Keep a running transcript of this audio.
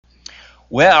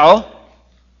Well,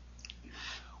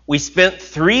 we spent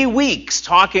 3 weeks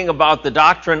talking about the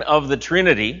doctrine of the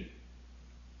Trinity.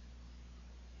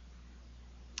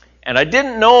 And I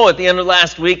didn't know at the end of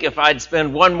last week if I'd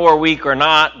spend one more week or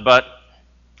not, but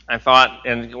I thought,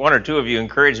 and one or two of you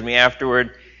encouraged me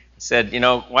afterward, said,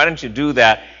 why don't you do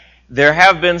that? There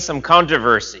have been some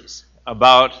controversies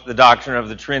about the doctrine of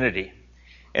the Trinity.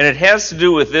 And it has to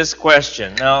do with this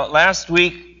question. Now, last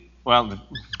week,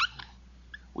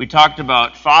 we talked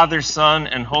about Father, Son,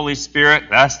 and Holy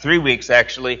Spirit. Last 3 weeks,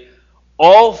 actually.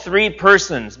 All three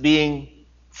persons being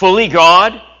fully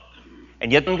God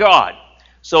and yet in God.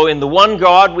 So in the one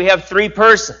God, we have three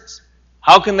persons.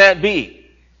 How can that be?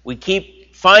 We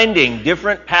keep finding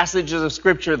different passages of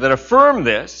Scripture that affirm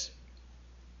this,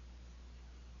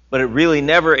 but it really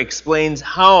never explains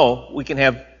how we can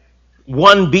have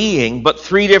one being, but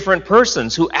three different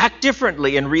persons who act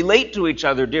differently and relate to each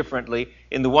other differently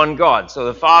in the one God. So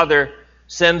the Father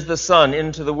sends the Son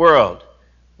into the world.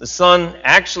 The Son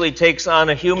actually takes on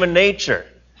a human nature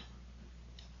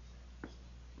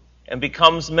and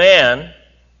becomes man,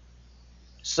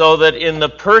 so that in the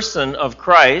person of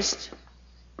Christ,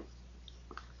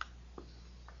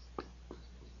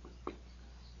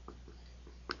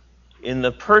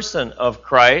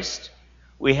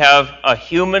 we have a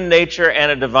human nature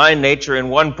and a divine nature in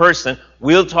one person.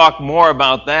 We'll talk more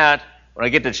about that when I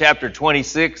get to chapter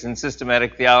 26 in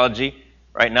Systematic Theology.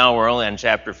 Right now we're only on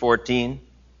chapter 14,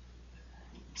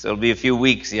 so it'll be a few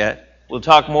weeks yet. We'll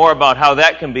talk more about how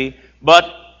that can be. But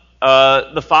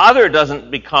the Father doesn't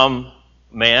become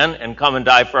man and come and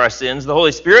die for our sins. The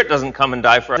Holy Spirit doesn't come and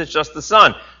die for us. It's just the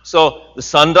Son. So the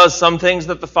Son does some things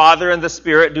that the Father and the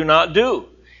Spirit do not do.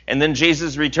 And then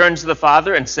Jesus returns to the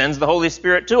Father and sends the Holy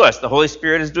Spirit to us. The Holy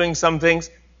Spirit is doing some things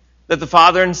that the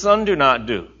Father and Son do not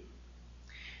do.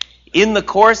 In the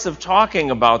course of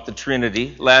talking about the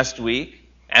Trinity last week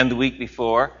and the week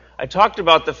before, I talked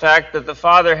about the fact that the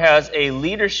Father has a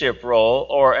leadership role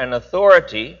or an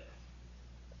authority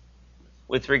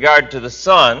with regard to the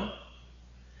Son,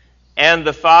 and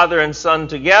the Father and Son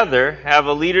together have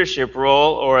a leadership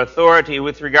role or authority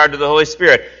with regard to the Holy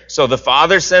Spirit. So the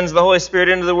Father sends the Holy Spirit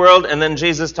into the world, and then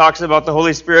Jesus talks about the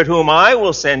Holy Spirit whom I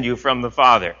will send you from the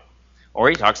Father. Or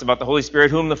he talks about the Holy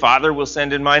Spirit whom the Father will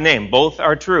send in my name. Both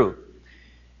are true.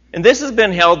 And this has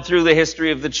been held through the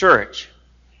history of the church.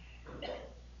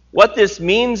 What this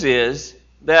means is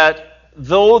that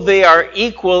though they are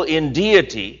equal in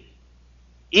deity,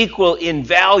 equal in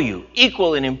value,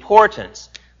 equal in importance,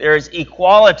 there is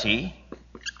equality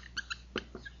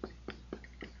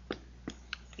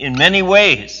in many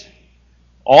ways.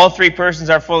 All three persons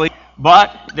are fully,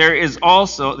 but there's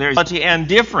equality and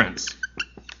difference.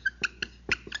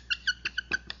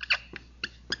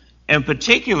 And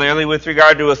particularly with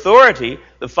regard to authority,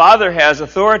 the Father has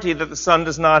authority that the Son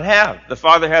does not have. The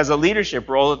Father has a leadership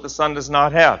role that the Son does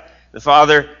not have. The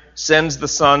Father sends the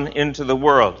Son into the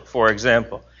world, for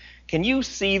example. Can you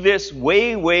see this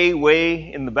way, way,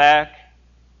 way in the back?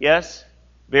 Yes?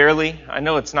 Barely? I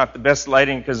know it's not the best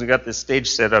lighting because we got this stage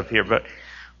set up here, but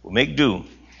we'll make do.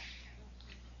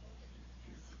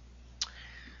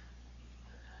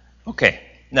 Okay,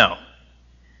 now,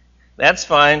 that's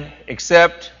fine,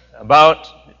 except about,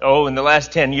 in the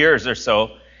last 10 years or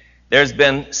so, there's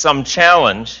been some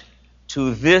challenge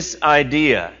to this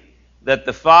idea that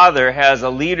the Father has a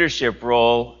leadership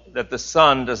role that the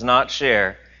Son does not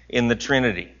share in the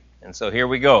Trinity. And so here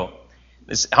we go.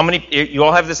 You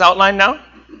all have this outline now?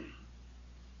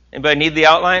 Anybody need the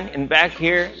outline in back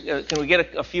here? Can we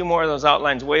get a few more of those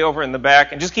outlines way over in the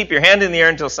back? And just keep your hand in the air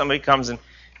until somebody comes and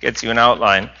gets you an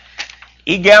outline.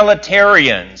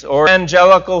 Egalitarians or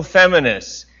evangelical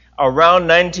feminists around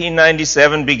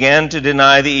 1997 began to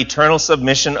deny the eternal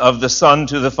submission of the Son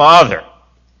to the Father.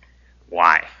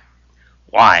 Why?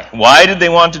 Why did they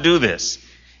want to do this?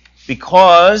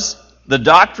 Because the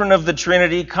doctrine of the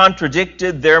Trinity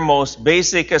contradicted their most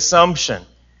basic assumption.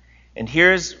 And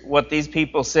here's what these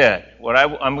people said.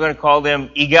 I'm going to call them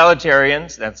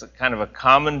egalitarians. That's kind of a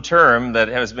common term that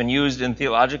has been used in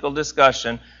theological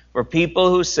discussion for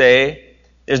people who say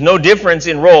there's no difference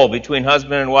in role between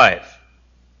husband and wife.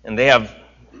 And they have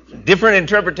different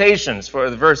interpretations for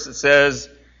the verse that says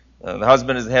the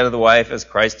husband is the head of the wife as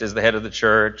Christ is the head of the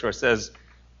church, or says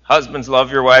husbands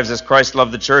love your wives as Christ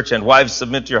loved the church, and wives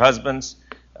submit to your husbands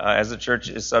as the church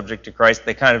is subject to Christ.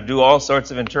 They kind of do all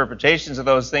sorts of interpretations of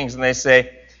those things, and they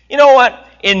say, you know what?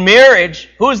 In marriage,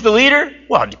 who's the leader?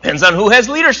 Well, it depends on who has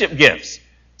leadership gifts.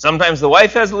 Sometimes the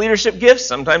wife has leadership gifts,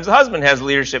 sometimes the husband has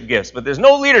leadership gifts, but there's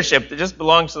no leadership that just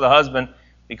belongs to the husband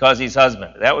because he's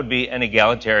husband. That would be an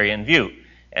egalitarian view.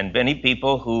 And many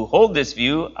people who hold this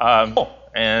view,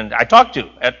 and I talk to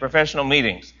at professional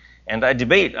meetings, and I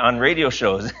debate on radio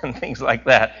shows and things like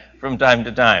that from time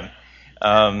to time.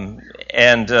 But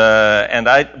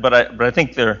I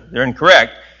think they're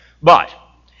incorrect. But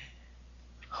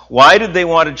why did they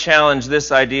want to challenge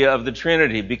this idea of the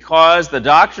Trinity? Because the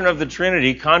doctrine of the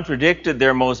Trinity contradicted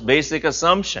their most basic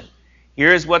assumption.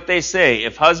 Here's what they say: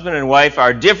 if husband and wife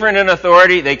are different in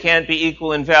authority, they can't be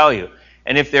equal in value.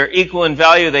 And if they're equal in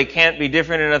value, they can't be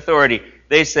different in authority.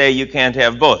 They say you can't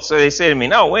have both. So they say to me,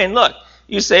 "No, Wayne, look,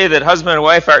 you say that husband and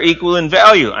wife are equal in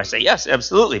value." I say, "Yes,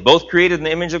 absolutely. Both created in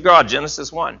the image of God,"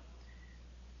 Genesis 1.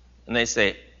 And they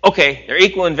say, "Okay, they're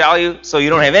equal in value, so you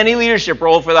don't have any leadership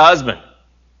role for the husband."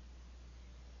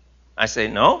 I say,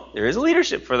 "No, there is a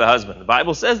leadership for the husband. The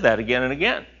Bible says that again and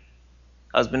again.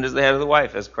 Husband is the head of the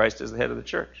wife, as Christ is the head of the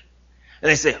church." And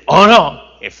they say, "Oh no,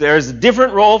 if there's a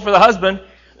different role for the husband,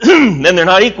 then they're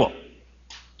not equal."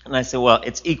 And I say, "Well,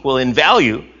 it's equal in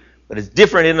value, but it's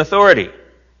different in authority."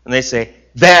 And they say,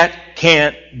 "That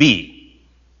can't be."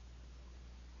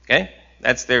 Okay?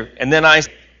 That's their... And then I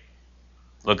say,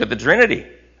 look at the Trinity.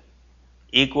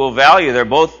 Equal value. They're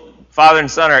both, Father and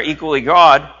Son are equally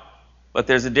God, but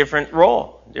there's a different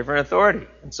role, different authority.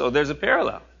 And so there's a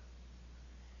parallel.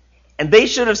 And they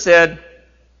should have said,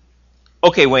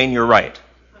 "Okay, Wayne, you're right."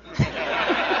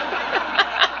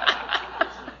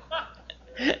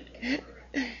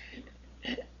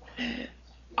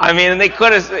 I mean, and they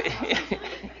could have...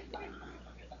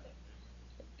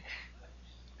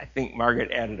 I think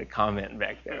Margaret added a comment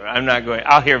back there. I'm not going...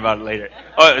 I'll hear about it later.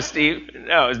 Oh, it was Steve?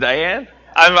 No, it was Diane?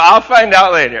 I'll find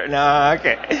out later. No,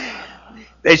 okay.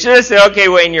 They should have said, "Okay,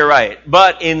 Wayne, you're right."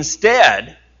 But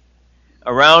instead,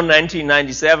 around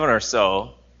 1997 or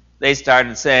so, they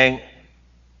started saying,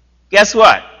 "Guess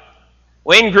what?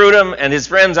 Wayne Grudem and his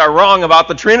friends are wrong about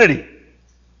the Trinity."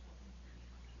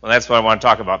 Well, that's what I want to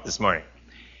talk about this morning.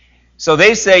 So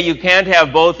they say you can't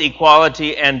have both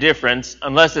equality and difference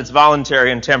unless it's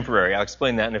voluntary and temporary. I'll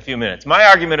explain that in a few minutes. My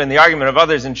argument and the argument of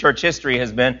others in church history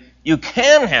has been you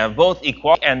can have both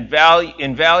equality and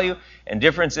value and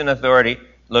difference in authority.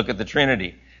 Look at the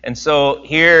Trinity. And so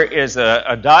here is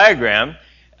a diagram.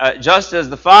 Just as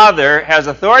the Father has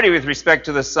authority with respect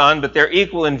to the Son, but they're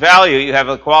equal in value, you have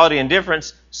equality and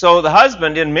difference, so the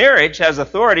husband in marriage has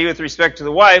authority with respect to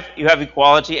the wife, you have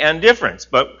equality and difference.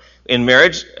 But in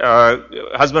marriage,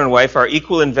 husband and wife are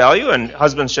equal in value, and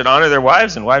husbands should honor their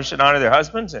wives, and wives should honor their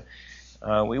husbands.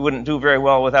 We wouldn't do very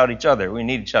well without each other. We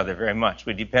need each other very much.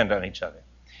 We depend on each other.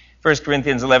 1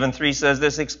 Corinthians 11:3 says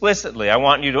this explicitly. I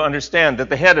want you to understand that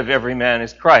the head of every man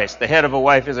is Christ. The head of a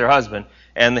wife is her husband,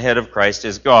 and the head of Christ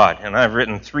is God. And I've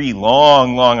written 3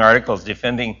 long articles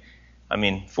defending,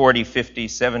 40, 50,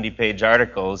 70-page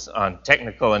articles on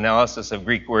technical analysis of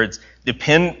Greek words,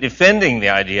 defending the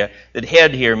idea that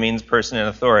head here means person in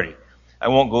authority. I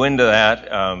won't go into that,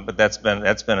 but that's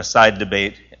been a side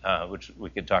debate, which we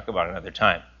could talk about another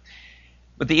time.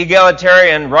 But the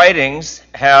egalitarian writings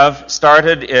have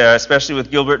started, especially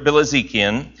with Gilbert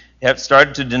Bilezikian, have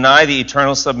started to deny the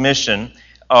eternal submission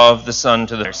of the Son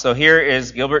to the Father. So here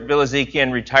is Gilbert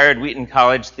Bilezikian, retired Wheaton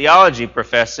College theology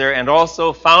professor and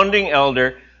also founding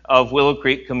elder of Willow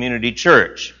Creek Community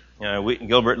Church.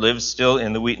 Gilbert lives still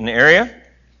in the Wheaton area.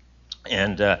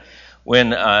 And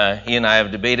when he and I have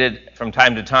debated from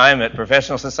time to time at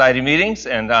professional society meetings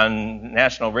and on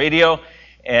national radio,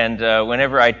 and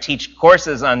whenever I teach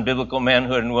courses on biblical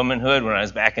manhood and womanhood, when I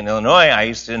was back in Illinois, I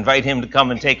used to invite him to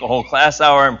come and take a whole class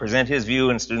hour and present his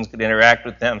view, and students could interact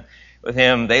with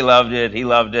him. They loved it, he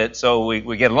loved it, so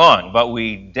we get along. But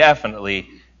we definitely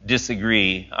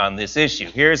disagree on this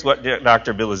issue. Here's what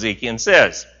Dr. Bilezikian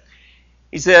says.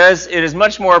 He says, "It is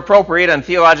much more appropriate and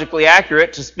theologically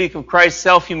accurate to speak of Christ's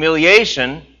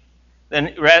self-humiliation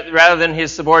rather than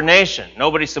his subordination.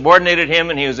 Nobody subordinated him,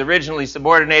 and he was originally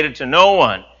subordinated to no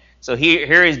one." So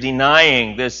here he's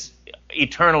denying this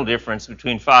eternal difference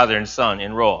between Father and Son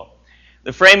in role.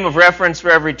 "The frame of reference for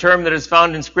every term that is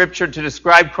found in Scripture to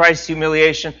describe Christ's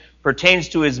humiliation pertains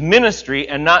to his ministry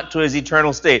and not to his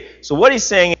eternal state." So what he's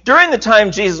saying, during the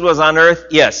time Jesus was on earth,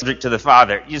 yes, subject to the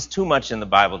Father. There's too much in the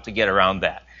Bible to get around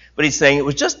that. But he's saying it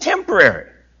was just temporary.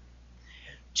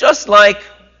 Just like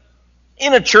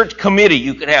in a church committee,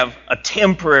 you could have a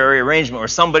temporary arrangement where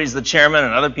somebody's the chairman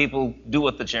and other people do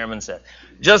what the chairman says.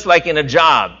 Just like in a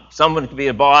job, someone could be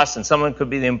a boss and someone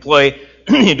could be the employee.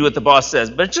 You do what the boss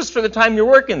says. But it's just for the time you're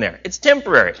working there. It's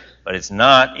temporary, but it's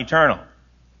not eternal.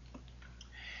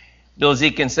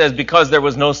 Bilezikian says, because there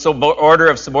was no order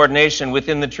of subordination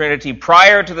within the Trinity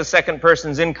prior to the second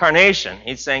person's incarnation,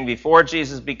 he's saying before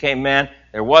Jesus became man,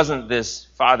 there wasn't this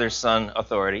Father-Son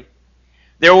authority.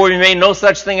 There will remain no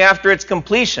such thing after its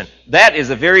completion. That is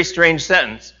a very strange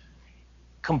sentence.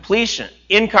 Completion,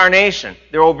 incarnation.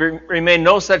 There will remain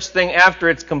no such thing after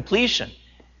its completion.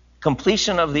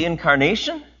 Completion of the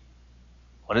incarnation?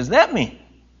 What does that mean?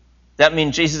 That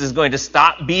mean Jesus is going to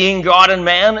stop being God and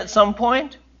man at some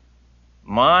point?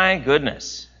 My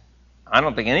goodness. I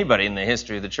don't think anybody in the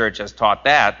history of the church has taught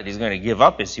that he's going to give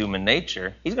up his human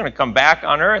nature. He's going to come back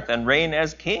on earth and reign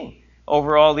as king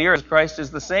over all the earth. Christ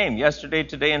is the same, yesterday,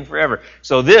 today, and forever.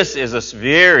 So this is a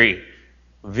very,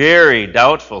 very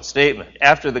doubtful statement.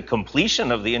 After the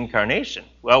completion of the incarnation,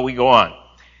 well, we go on.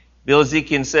 Bill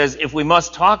Ezekian says, if we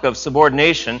must talk of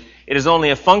subordination, it is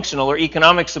only a functional or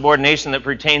economic subordination that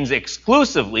pertains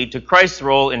exclusively to Christ's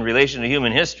role in relation to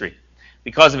human history.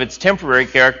 Because of its temporary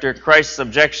character, Christ's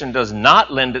subjection does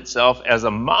not lend itself as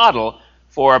a model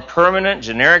for a permanent,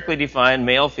 generically defined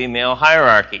male-female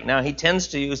hierarchy. Now, he tends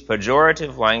to use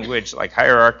pejorative language like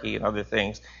hierarchy and other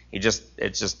things.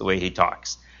 It's just the way he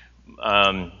talks.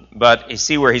 But you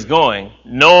see where he's going.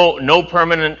 No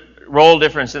permanent role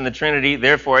difference in the Trinity,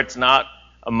 therefore it's not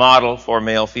a model for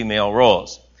male-female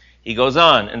roles. He goes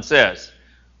on and says,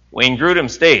 Wayne Grudem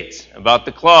states about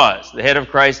the clause, the head of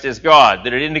Christ is God,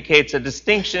 that it indicates a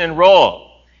distinction in role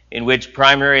in which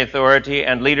primary authority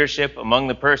and leadership among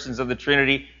the persons of the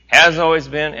Trinity has always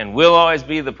been and will always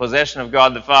be the possession of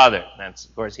God the Father. That's,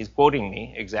 of course, he's quoting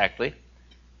me exactly.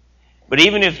 But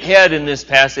even if head in this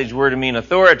passage were to mean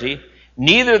authority,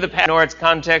 neither the passage nor its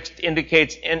context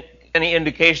indicates any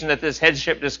indication that this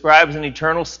headship describes an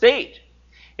eternal state.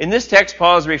 In this text,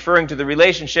 Paul is referring to the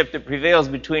relationship that prevails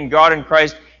between God and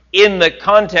Christ in the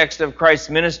context of Christ's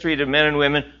ministry to men and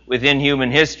women within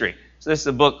human history. So this is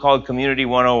a book called Community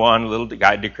 101, a little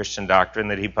guide to Christian doctrine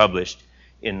that he published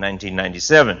in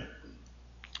 1997,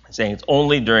 saying it's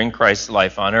only during Christ's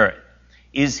life on earth.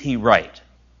 Is he right?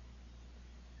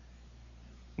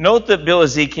 Note that Bill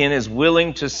Ezekian is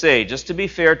willing to say, just to be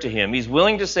fair to him, he's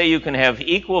willing to say you can have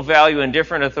equal value and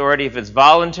different authority if it's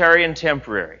voluntary and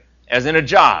temporary, as in a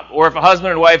job, or if a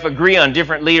husband and wife agree on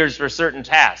different leaders for certain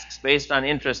tasks based on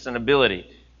interest and ability.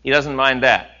 He doesn't mind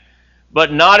that.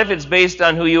 But not if it's based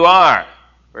on who you are.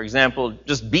 For example,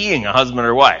 just being a husband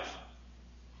or wife.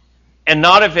 And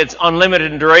not if it's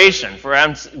unlimited in duration. For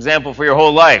example, for your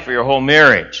whole life, or your whole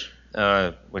marriage,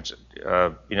 if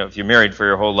you're married for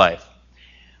your whole life.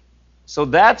 So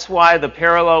that's why the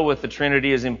parallel with the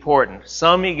Trinity is important.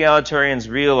 Some egalitarians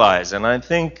realize, and I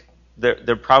think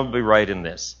they're probably right in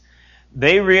this,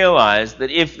 they realize that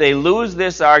if they lose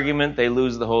this argument, they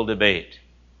lose the whole debate.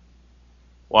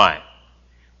 Why?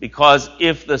 Because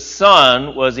if the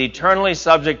Son was eternally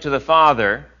subject to the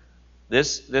Father,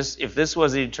 if this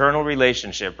was an eternal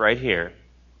relationship right here,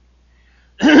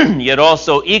 yet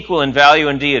also equal in value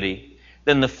and deity,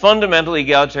 then the fundamental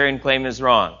egalitarian claim is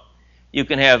wrong. You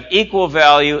can have equal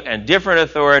value and different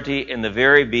authority in the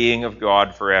very being of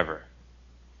God forever.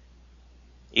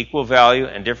 Equal value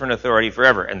and different authority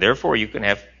forever. And therefore you can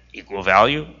have equal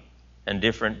value and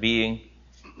different being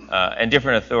and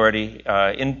different authority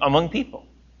among people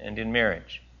and in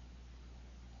marriage.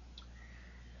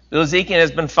 Bill Ezekian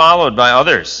has been followed by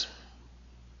others.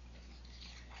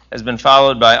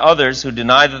 Who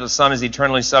deny that the Son is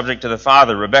eternally subject to the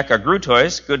Father. Rebecca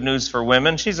Grutois, Good News for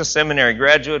Women. She's a seminary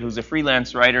graduate who's a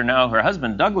freelance writer now. Her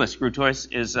husband, Douglas Grutois,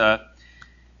 is a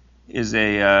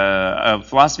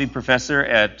philosophy professor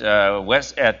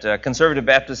at Conservative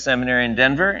Baptist Seminary in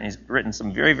Denver, and he's written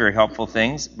some very, very helpful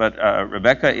things. But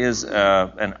Rebecca is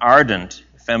an ardent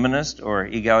feminist or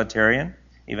egalitarian,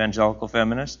 evangelical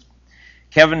feminist.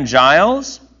 Kevin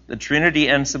Giles, The Trinity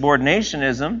and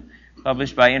Subordinationism,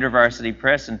 published by InterVarsity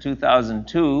Press in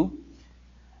 2002.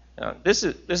 This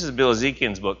is Bill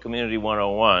Ezekian's book, Community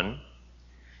 101,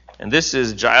 and this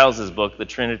is Giles's book, The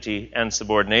Trinity and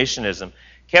Subordinationism.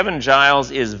 Kevin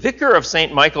Giles is vicar of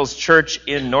St. Michael's Church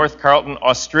in North Carlton,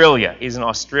 Australia. He's an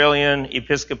Australian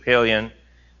Episcopalian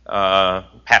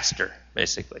pastor,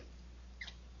 basically.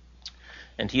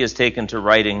 And he has taken to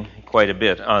writing quite a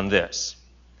bit on this.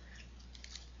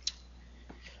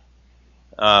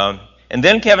 And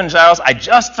then Kevin Giles, I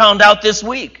just found out this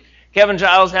week, Kevin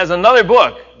Giles has another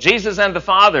book, Jesus and the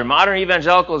Father, Modern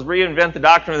Evangelicals Reinvent the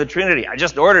Doctrine of the Trinity. I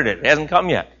just ordered it. It hasn't come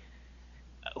yet.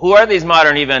 Who are these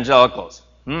modern evangelicals?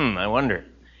 I wonder.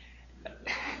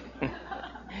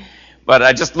 But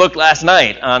I just looked last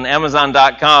night on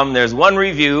Amazon.com. There's one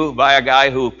review by a guy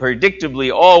who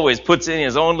predictably always puts in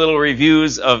his own little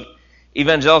reviews of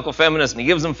evangelical feminists, and he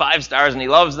gives them 5 stars, and he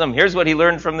loves them. Here's what he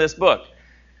learned from this book.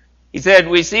 He said,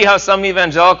 we see how some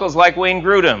evangelicals like Wayne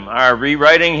Grudem are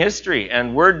rewriting history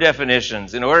and word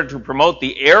definitions in order to promote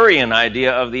the Arian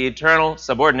idea of the eternal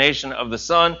subordination of the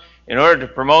Son in order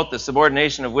to promote the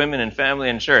subordination of women in family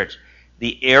and church.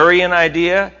 The Arian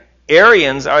idea,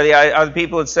 Arians are the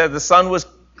people that said the Son was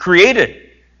created.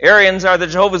 Arians are the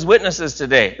Jehovah's Witnesses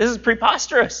today. This is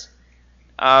preposterous.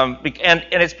 And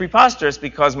it's preposterous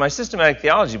because my systematic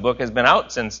theology book has been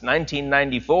out since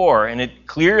 1994, and it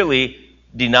clearly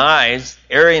denies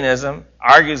Arianism,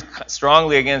 argues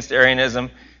strongly against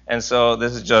Arianism, and so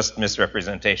this is just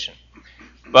misrepresentation.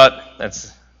 But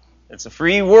it's a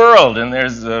free world,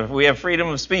 and we have freedom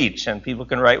of speech, and people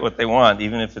can write what they want,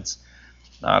 even if it's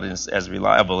not as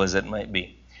reliable as it might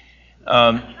be.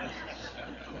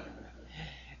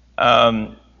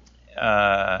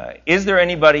 Is there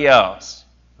anybody else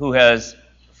who has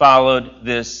followed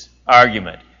this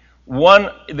argument?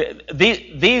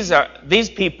 These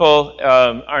people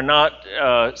are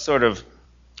not sort of,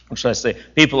 what should I say,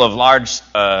 people of large.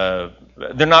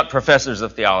 They're not professors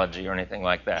of theology or anything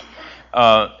like that.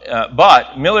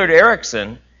 But Millard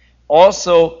Erickson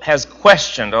also has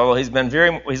questioned, although he's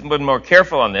been more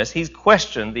careful on this. He's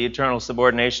questioned the eternal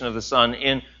subordination of the Son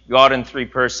in God in Three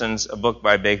Persons, a book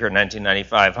by Baker,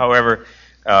 1995. However,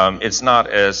 it's not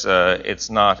as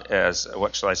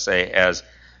what shall I say, as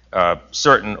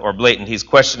certain or blatant. He's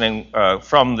questioning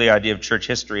from the idea of church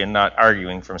history and not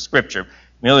arguing from Scripture.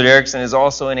 Millard Erickson is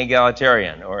also an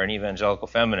egalitarian or an evangelical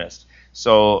feminist.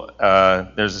 So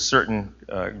there's a certain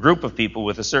group of people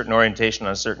with a certain orientation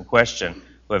on a certain question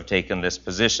who have taken this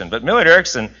position. But Millard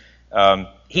Erickson,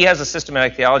 he has a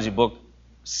systematic theology book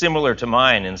similar to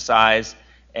mine in size,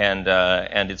 and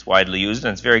it's widely used,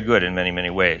 and it's very good in many, many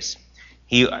ways.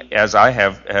 He, as I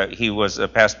have, he was a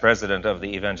past president of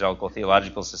the Evangelical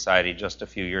Theological Society just a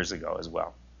few years ago as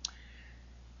well.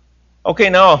 Okay,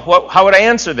 now, how would I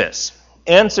answer this?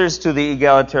 Answers to the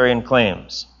egalitarian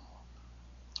claims.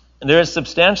 There is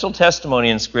substantial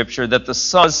testimony in Scripture that the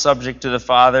Son was subject to the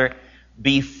Father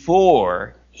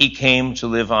before he came to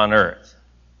live on earth.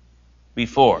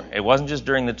 Before. It wasn't just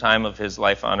during the time of his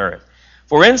life on earth.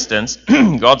 For instance,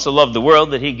 God so loved the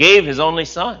world that he gave his only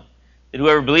Son, that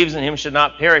whoever believes in him should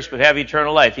not perish but have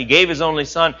eternal life. He gave his only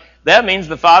Son. That means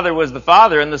the Father was the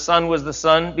Father and the Son was the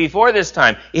Son before this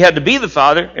time. He had to be the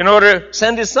Father in order to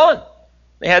send his Son.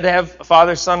 They had to have a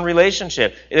father-son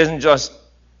relationship. It isn't just,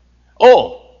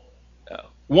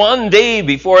 one day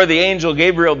before the angel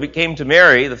Gabriel came to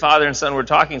Mary, the Father and Son were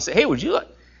talking and say, hey, would you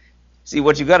see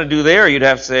what you've got to do there? You'd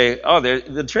have to say,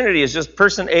 the Trinity is just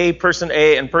person A,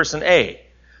 and person A.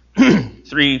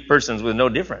 Three persons with no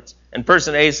difference. And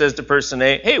person A says to person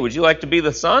A, hey, would you like to be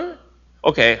the Son?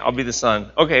 Okay, I'll be the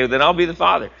Son. Okay, then I'll be the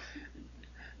Father.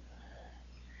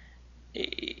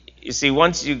 You see,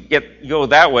 once you go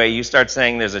that way, you start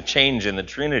saying there's a change in the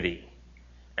Trinity.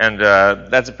 And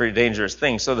that's a pretty dangerous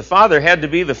thing. So the Father had to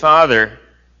be the Father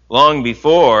long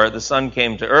before the Son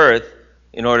came to earth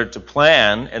in order to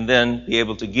plan and then be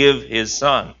able to give his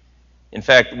Son. In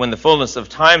fact, when the fullness of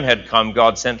time had come,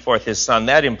 God sent forth his Son.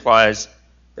 That implies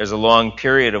there's a long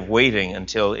period of waiting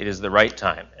until it is the right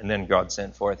time. And then God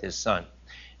sent forth his Son.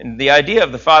 And the idea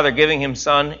of the Father giving his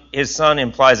Son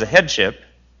implies a headship,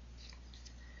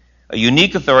 a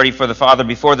unique authority for the Father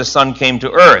before the Son came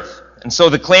to earth. And so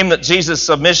the claim that Jesus'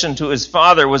 submission to his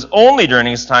Father was only during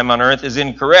his time on earth is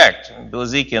incorrect. Bill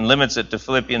Ezekiel limits it to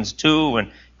Philippians 2,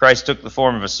 when Christ took the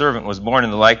form of a servant, was born in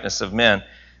the likeness of men.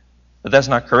 But that's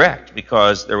not correct,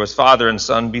 because there was Father and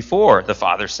Son before the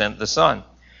Father sent the Son.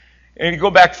 And you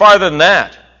go back farther than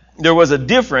that. There was a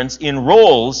difference in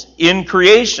roles in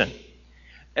creation.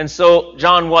 And so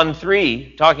John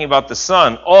 1:3, talking about the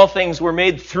Son, all things were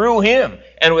made through him,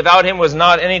 and without him was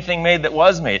not anything made that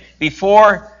was made.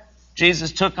 Before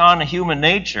Jesus took on a human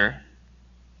nature,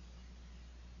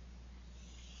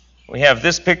 we have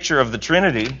this picture of the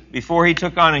Trinity. Before he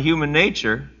took on a human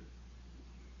nature,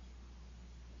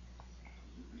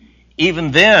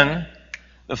 even then,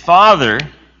 the Father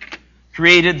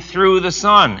created through the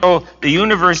Son. So the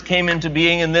universe came into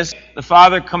being in this. The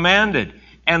Father commanded.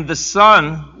 And the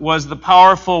Son was the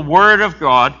powerful Word of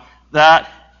God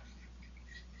that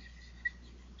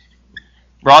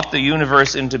brought the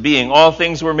universe into being. All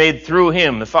things were made through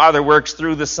him. The Father works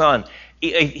through the Son.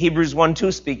 Hebrews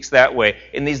 1:2 speaks that way.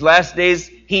 In these last days,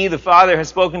 he, the Father, has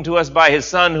spoken to us by his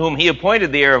Son, whom he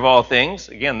appointed the heir of all things.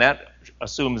 Again, that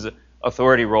assumes an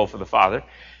authority role for the Father.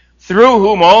 Through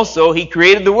whom also he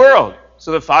created the world.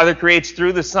 So the Father creates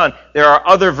through the Son. There are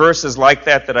other verses like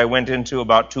that I went into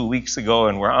about 2 weeks ago,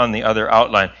 and we're on the other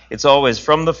outline. It's always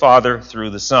from the Father through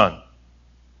the Son.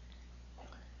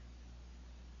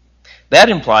 That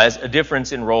implies a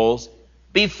difference in roles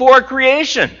before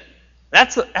creation.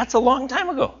 That's a long time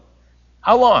ago.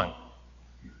 How long?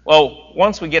 Well,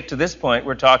 once we get to this point,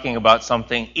 we're talking about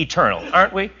something eternal,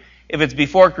 aren't we? If it's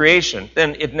before creation,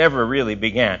 then it never really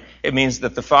began. It means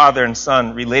that the Father and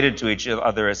Son related to each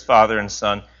other as Father and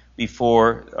Son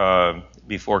before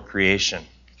creation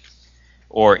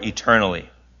or eternally.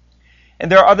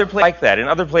 And there are other places like that. In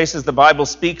other places, the Bible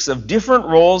speaks of different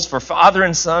roles for Father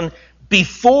and Son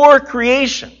before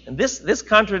creation. And this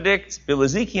contradicts Bill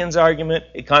Ezekian's argument,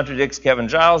 it contradicts Kevin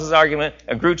Giles' argument,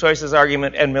 and Grutois's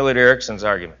argument, and Millard Erickson's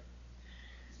argument.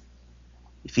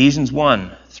 Ephesians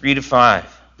 1, 3-5.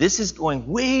 This is going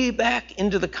way back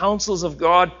into the counsels of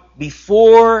God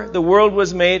before the world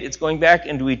was made. It's going back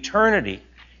into eternity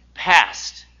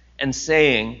past and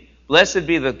saying, "Blessed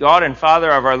be the God and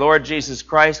Father of our Lord Jesus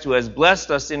Christ, who has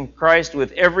blessed us in Christ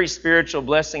with every spiritual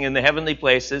blessing in the heavenly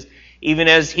places, even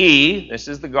as He," this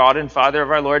is the God and Father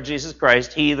of our Lord Jesus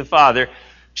Christ, He, the Father,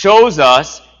 "chose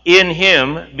us in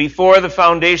Him before the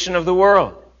foundation of the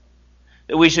world,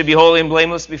 that we should be holy and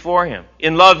blameless before Him.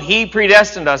 In love, He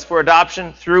predestined us for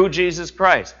adoption through Jesus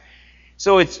Christ."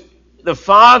 So it's the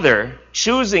Father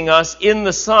choosing us in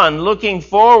the Son, looking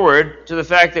forward to the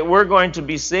fact that we're going to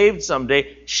be saved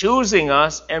someday, choosing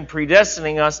us and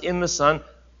predestining us in the Son.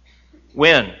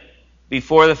 When?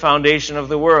 Before the foundation of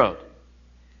the world.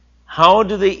 How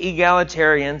do the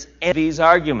egalitarians end these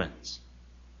arguments?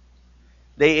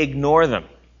 They ignore them.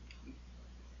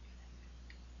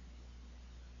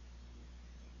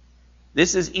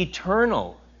 This is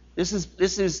eternal. This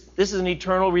is an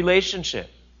eternal relationship.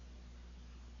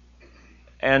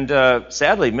 And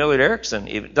sadly, Millard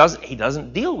Erickson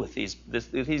doesn't deal with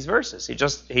these verses.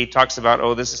 He talks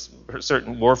about, this is a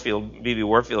certain B.B.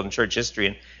 Warfield in church history,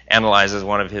 and analyzes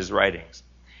one of his writings.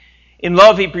 In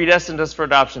love, He predestined us for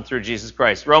adoption through Jesus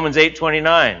Christ. Romans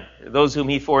 8:29. Those whom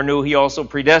He foreknew, He also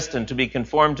predestined to be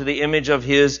conformed to the image of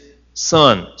His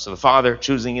Son. So the Father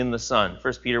choosing in the Son.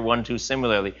 1 Peter 1:2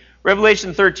 similarly.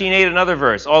 Revelation 13:8, another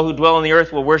verse. All who dwell on the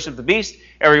earth will worship the beast,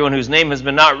 everyone whose name has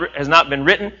not been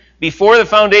written before the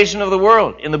foundation of the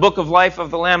world in the book of life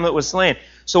of the Lamb that was slain.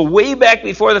 So way back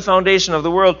before the foundation of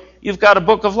the world, you've got a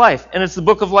book of life, and it's the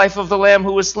book of life of the Lamb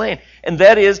who was slain. And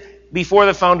that is, before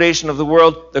the foundation of the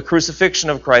world, the crucifixion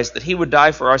of Christ, that He would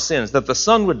die for our sins, that the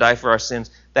Son would die for our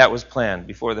sins, that was planned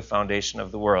before the foundation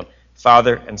of the world.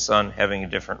 Father and Son having a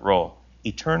different role,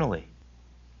 eternally.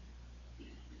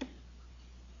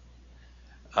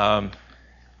 Trent,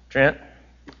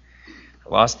 I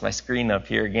lost my screen up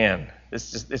here again.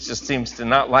 This just seems to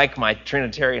not like my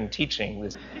Trinitarian teaching,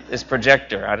 this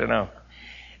projector. I don't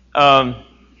know.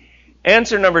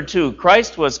 Answer number 2,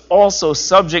 Christ was also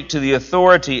subject to the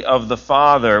authority of the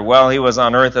Father while He was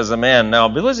on earth as a man. Now,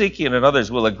 Bill Ezekian and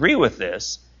others will agree with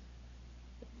this.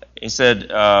 He said,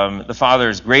 the Father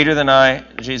is greater than I,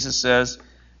 Jesus says.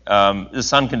 The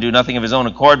Son can do nothing of His own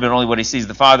accord, but only what He sees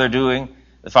the Father doing.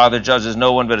 The Father judges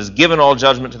no one, but has given all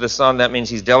judgment to the Son. That means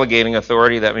He's delegating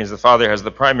authority. That means the Father has the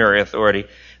primary authority.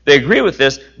 They agree with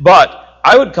this, but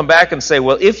I would come back and say,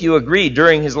 well, if you agree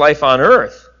during His life on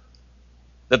earth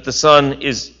that the Son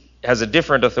has a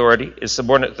different authority, is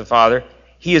subordinate to the Father,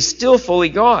 He is still fully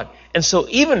God. And so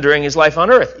even during His life on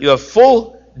earth, you have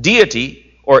full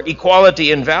deity or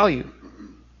equality in value,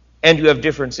 and you have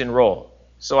difference in role.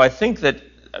 So I think that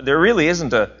there really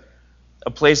isn't a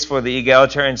place for the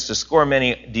egalitarians to score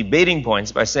many debating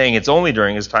points by saying it's only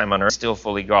during His time on earth, still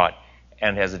fully God,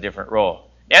 and has a different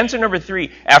role. Answer number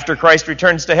 3, after Christ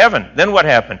returns to heaven, then what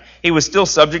happened? He was still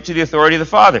subject to the authority of the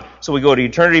Father. So we go to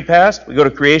eternity past, we go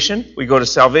to creation, we go to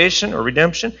salvation or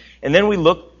redemption, and then we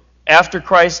look after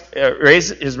Christ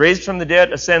is raised from the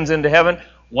dead, ascends into heaven.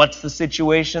 What's the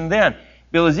situation then?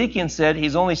 Bill Ezekian said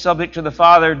He's only subject to the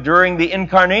Father during the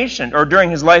incarnation, or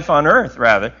during His life on earth,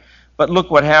 rather. But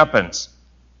look what happens.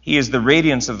 He is the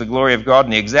radiance of the glory of God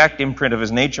and the exact imprint of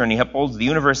His nature, and He upholds the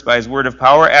universe by His word of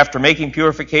power. After making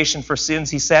purification for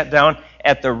sins, He sat down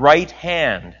at the right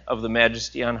hand of the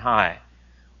Majesty on high.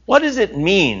 What does it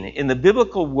mean in the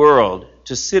biblical world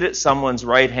to sit at someone's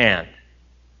right hand?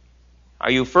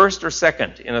 Are you first or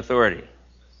second in authority?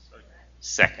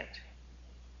 Second.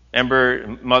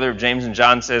 Remember, mother of James and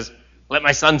John says, "Let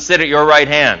my son sit at your right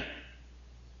hand."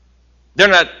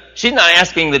 She's not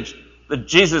asking that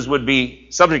Jesus would be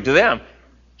subject to them.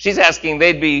 She's asking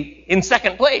they'd be in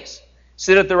second place.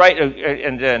 Sit at the right,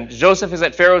 and Joseph is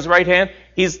at Pharaoh's right hand.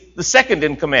 He's the second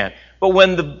in command. But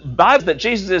when the Bible that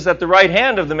Jesus is at the right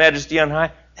hand of the Majesty on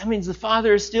high, that means the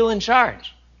Father is still in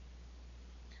charge.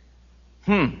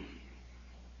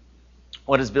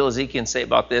 What does Bill Ezekian say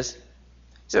about this? He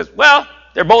says, well,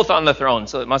 they're both on the throne,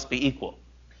 so it must be equal.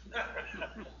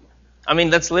 I mean,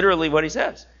 that's literally what he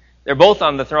says. They're both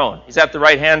on the throne. He's at the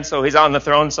right hand, so He's on the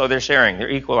throne, so they're sharing. They're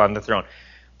equal on the throne.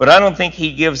 But I don't think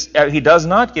he does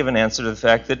not give an answer to the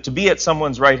fact that to be at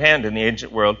someone's right hand in the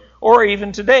ancient world Or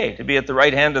even today, to be at the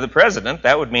right hand of the president,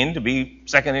 that would mean to be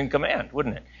second in command,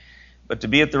 wouldn't it? But to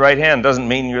be at the right hand doesn't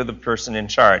mean you're the person in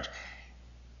charge.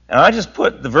 And I just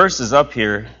put the verses up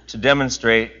here to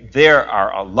demonstrate there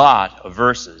are a lot of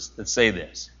verses that say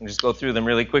this. I'll just go through them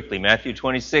really quickly. Matthew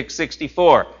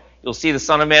 26:64, you'll see the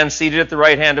Son of Man seated at the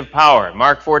right hand of power.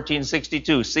 Mark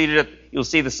 14:62, you'll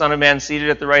see the Son of Man seated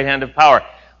at the right hand of power.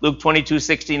 Luke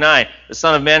 22:69, the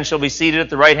Son of Man shall be seated at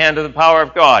the right hand of the power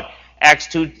of God. Acts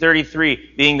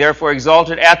 2:33, being therefore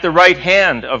exalted at the right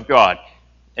hand of God,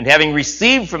 and having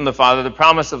received from the Father the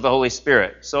promise of the Holy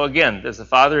Spirit. So again, there's the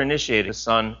Father initiating, the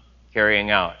Son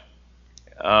carrying out.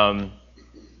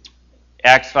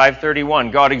 Acts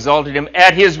 5:31, God exalted him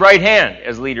at his right hand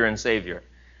as leader and Savior.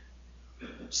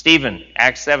 Stephen,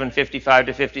 Acts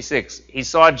 7:55-56, he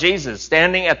saw Jesus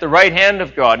standing at the right hand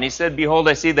of God, and he said, behold,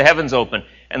 I see the heavens open,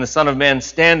 and the Son of Man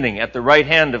standing at the right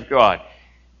hand of God.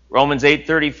 Romans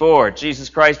 8:34, Jesus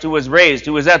Christ who was raised,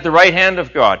 who was at the right hand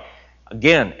of God.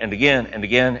 Again and again and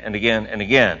again and again and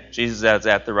again, Jesus is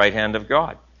at the right hand of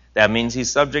God. That means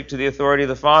he's subject to the authority of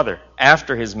the Father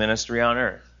after his ministry on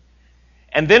earth.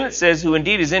 And then it says, who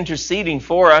indeed is interceding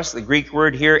for us. The Greek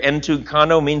word here,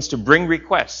 entunkano, means to bring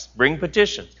requests, bring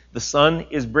petitions. The Son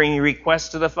is bringing requests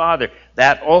to the Father.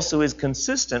 That also is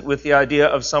consistent with the idea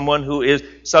of someone who is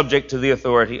subject to the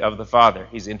authority of the Father.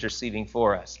 He's interceding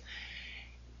for us.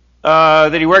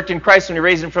 That he worked in Christ when he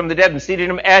raised him from the dead and seated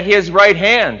him at his right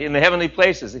hand in the heavenly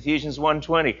places. Ephesians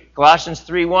 1:20. Colossians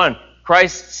 3:1.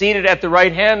 Christ seated at the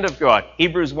right hand of God.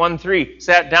 Hebrews 1:3,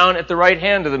 sat down at the right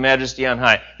hand of the Majesty on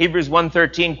high. Hebrews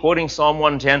 1:13, quoting Psalm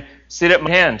 110, sit at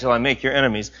my hand till I make your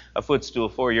enemies a footstool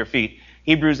for your feet.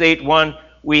 Hebrews 8:1,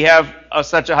 we have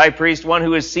such a high priest, one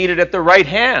who is seated at the right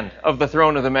hand of the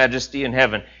throne of the Majesty in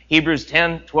heaven. Hebrews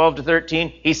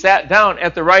 10:12-13, he sat down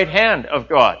at the right hand of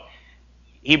God.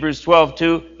 Hebrews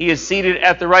 12:2, he is seated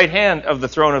at the right hand of the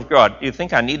throne of God. Do you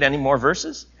think I need any more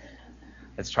verses?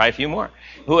 Let's try a few more.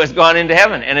 Who has gone into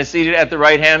heaven and is seated at the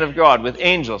right hand of God with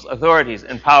angels, authorities,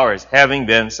 and powers having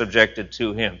been subjected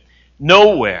to him.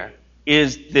 Nowhere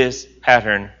is this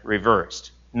pattern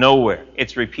reversed. Nowhere.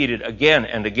 It's repeated again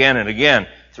and again and again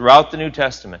throughout the New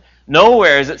Testament.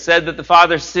 Nowhere is it said that the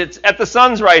Father sits at the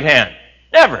Son's right hand.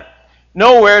 Never.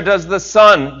 Nowhere does the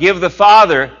Son give the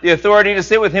Father the authority to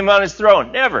sit with him on his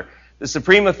throne. Never. The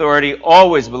supreme authority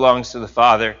always belongs to the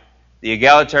Father. The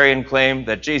egalitarian claim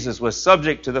that Jesus was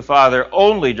subject to the Father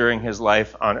only during his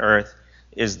life on earth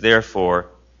is therefore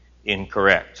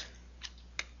incorrect.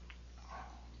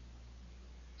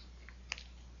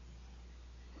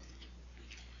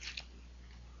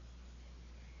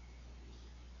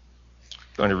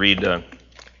 I'm going to read a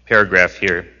paragraph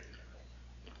here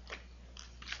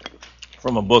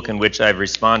from a book in which I've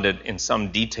responded in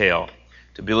some detail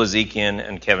to Bill Ezekian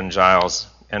and Kevin Giles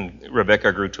and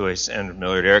Rebecca Grutois and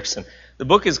Millard Erickson. The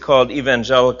book is called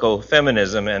Evangelical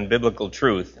Feminism and Biblical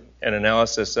Truth, an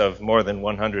analysis of more than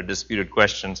 100 disputed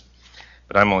questions,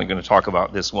 but I'm only going to talk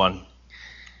about this one.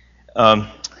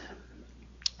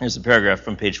 Here's a paragraph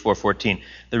from page 414.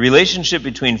 The relationship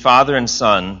between Father and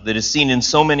Son that is seen in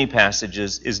so many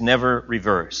passages is never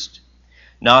reversed.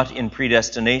 Not in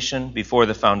predestination before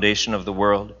the foundation of the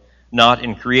world, not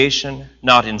in creation,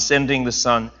 not in sending the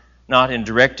Son, not in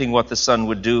directing what the Son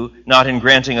would do, not in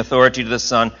granting authority to the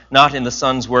Son, not in the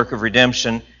Son's work of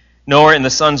redemption, nor in the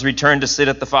Son's return to sit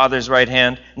at the Father's right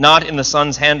hand, not in the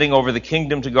Son's handing over the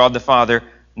kingdom to God the Father.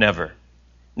 Never.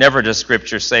 Never does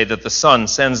Scripture say that the Son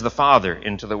sends the Father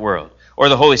into the world, or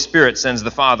the Holy Spirit sends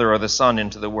the Father or the Son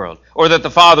into the world, or that the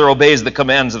Father obeys the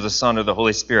commands of the Son or the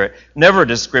Holy Spirit. Never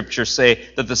does Scripture say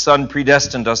that the Son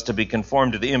predestined us to be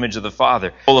conformed to the image of the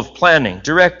Father. All of planning,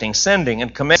 directing, sending,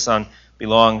 and commanding the Son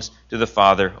belongs to the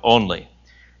Father only.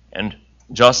 And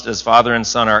just as Father and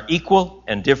Son are equal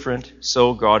and different,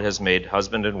 so God has made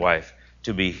husband and wife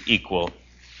to be equal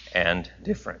and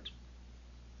different.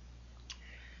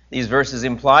 These verses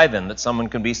imply then that someone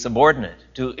can be subordinate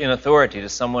in authority to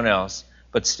someone else,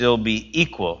 but still be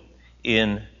equal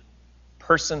in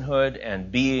personhood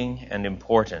and being and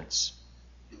importance.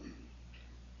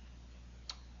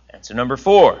 Answer number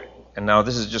 4. And now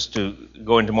this is just to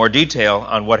go into more detail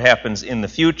on what happens in the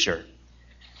future.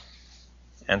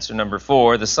 Answer number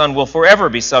 4, the Son will forever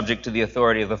be subject to the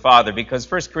authority of the Father, because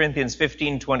 1 Corinthians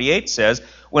 15:28 says,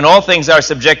 when all things are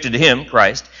subjected to him,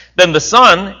 Christ, then the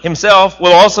Son himself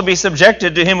will also be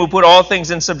subjected to him who put all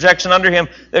things in subjection under him,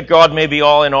 that God may be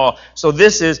all in all. So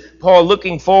this is Paul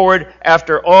looking forward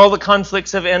after all the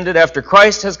conflicts have ended, after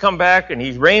Christ has come back and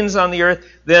he reigns on the earth.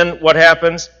 Then what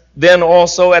happens? then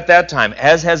also at that time,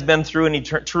 as has been true in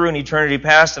eternity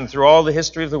past and through all the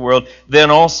history of the world,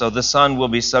 then also the Son will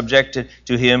be subjected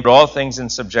to him, all things in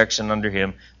subjection under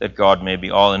him, that God may be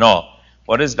all in all.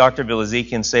 What does Dr. Bill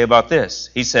Ezekian say about this?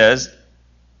 He says,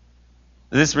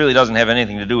 this really doesn't have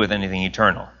anything to do with anything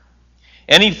eternal.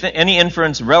 Any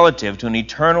inference relative to an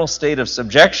eternal state of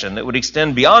subjection that would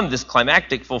extend beyond this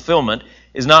climactic fulfillment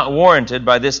is not warranted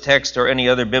by this text or any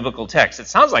other biblical text. It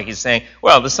sounds like he's saying,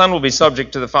 well, the Son will be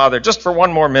subject to the Father just for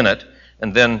one more minute,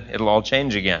 and then it'll all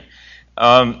change again.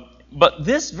 But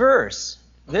this verse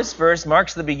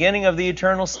marks the beginning of the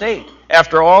eternal state,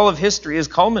 after all of history is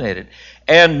culminated.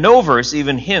 And no verse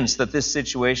even hints that this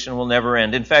situation will never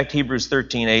end. In fact, Hebrews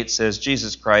 13:8 says,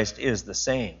 Jesus Christ is the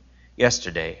same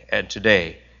yesterday and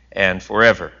today and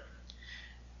forever.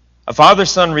 A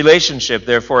father-son relationship,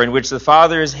 therefore, in which the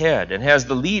father is head and has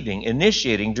the leading,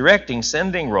 initiating, directing,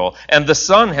 sending role, and the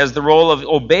son has the role of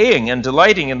obeying and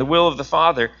delighting in the will of the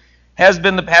Father, has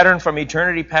been the pattern from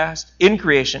eternity past, in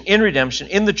creation, in redemption,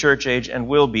 in the church age, and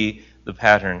will be the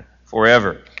pattern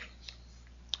forever.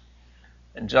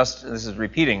 And this is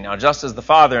repeating now, just as the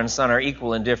Father and Son are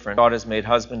equal and different, God has made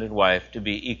husband and wife to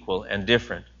be equal and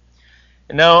different.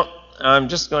 And now, I'm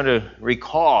just going to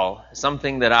recall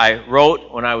something that I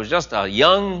wrote when I was just a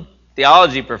young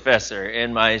theology professor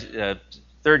in my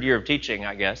third year of teaching,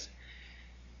 I guess.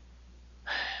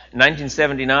 In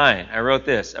 1979, I wrote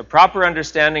this: a proper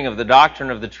understanding of the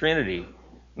doctrine of the Trinity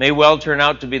may well turn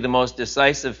out to be the most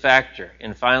decisive factor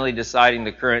in finally deciding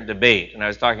the current debate. And I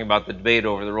was talking about the debate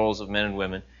over the roles of men and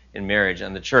women in marriage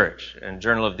and the church. In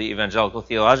Journal of the Evangelical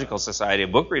Theological Society, a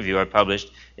book review I published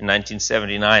in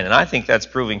 1979. And I think that's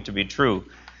proving to be true,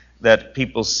 that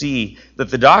people see that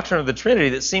the doctrine of the Trinity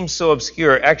that seems so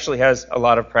obscure actually has a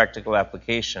lot of practical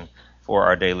application for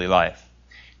our daily life.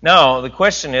 Now, the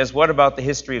question is, what about the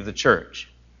history of the church?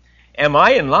 Am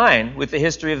I in line with the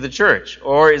history of the church?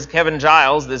 Or is Kevin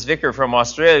Giles, this vicar from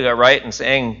Australia, right in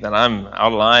saying that I'm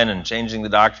out of line and changing the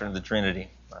doctrine of the Trinity?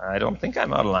 I don't think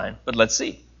I'm out of line, but let's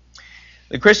see.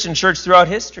 The Christian church throughout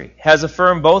history has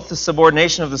affirmed both the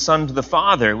subordination of the Son to the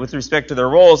Father with respect to their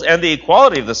roles and the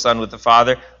equality of the Son with the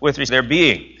Father with respect to their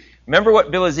being. Remember what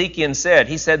Bill Ezekian said.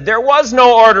 He said, there was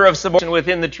no order of subordination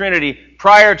within the Trinity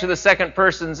prior to the second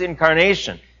person's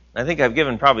incarnation. I think I've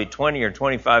given probably 20 or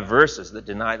 25 verses that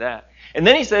deny that. And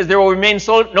then he says there will remain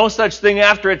no such thing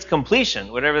after its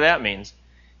completion, whatever that means.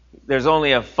 There's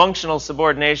only a functional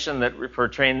subordination that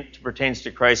pertains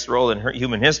to Christ's role in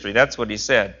human history. That's what he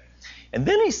said. And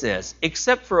then he says,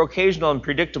 except for occasional and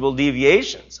predictable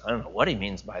deviations. I don't know what he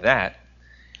means by that.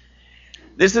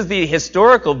 This is the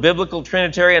historical biblical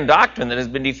Trinitarian doctrine that has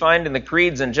been defined in the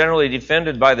creeds and generally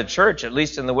defended by the church, at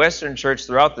least in the Western church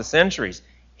throughout the centuries.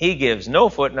 He gives no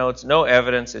footnotes, no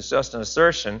evidence. It's just an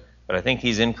assertion, but I think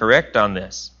he's incorrect on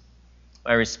this.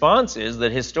 My response is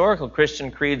that historical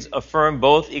Christian creeds affirm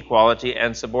both equality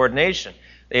and subordination.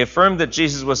 They affirm that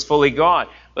Jesus was fully God,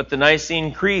 but the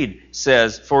Nicene Creed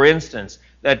says, for instance,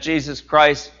 that Jesus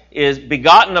Christ is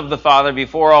begotten of the Father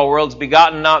before all worlds,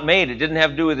 begotten, not made. It didn't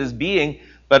have to do with his being,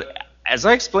 but as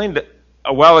I explained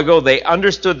a while ago, they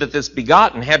understood that this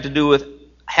begotten had to do with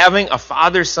having a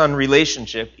father-son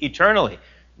relationship eternally.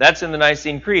 That's in the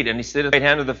Nicene Creed, and he stood at the right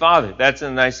hand of the Father. That's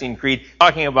in the Nicene Creed,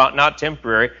 talking about not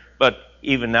temporary, but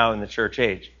even now in the church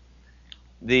age.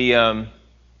 The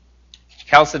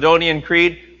Chalcedonian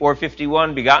Creed,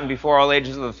 451, begotten before all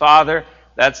ages of the Father.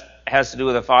 That has to do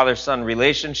with a father-son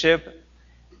relationship.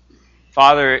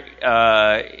 The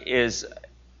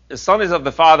Son is of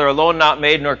the Father alone, not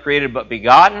made nor created, but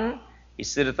begotten. He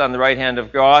sitteth on the right hand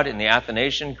of God in the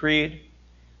Athanasian Creed.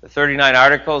 The 39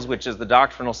 Articles, which is the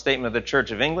doctrinal statement of the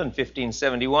Church of England,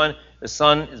 1571, the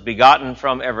Son is begotten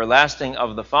from everlasting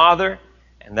of the Father.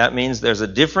 And that means there's a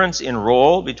difference in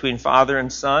role between Father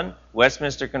and Son.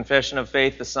 Westminster Confession of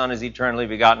Faith, the Son is eternally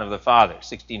begotten of the Father,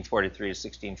 1643 to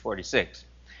 1646.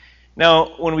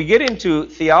 Now, when we get into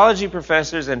theology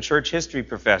professors and church history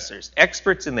professors,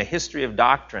 experts in the history of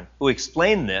doctrine who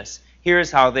explain this,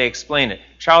 here's how they explain it.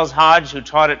 Charles Hodge, who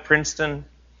taught at Princeton,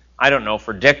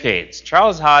 for decades.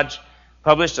 Charles Hodge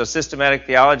published a systematic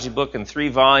theology book in 3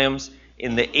 volumes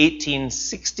in the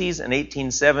 1860s and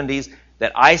 1870s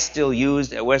that I still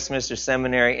used at Westminster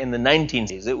Seminary in the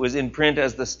 1960s. It was in print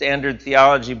as the standard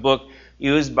theology book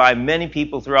used by many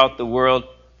people throughout the world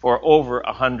for over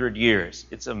 100 years.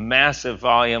 It's a massive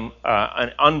volume,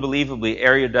 an unbelievably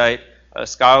erudite,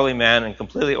 scholarly man and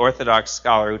completely orthodox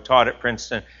scholar who taught at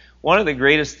Princeton, one of the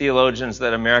greatest theologians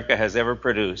that America has ever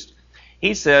produced.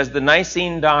 He says the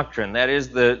Nicene doctrine, that is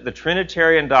the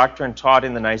Trinitarian doctrine taught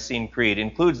in the Nicene Creed,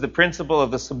 includes the principle of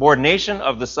the subordination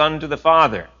of the Son to the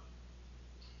Father.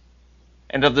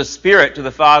 and of the Spirit to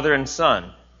the Father and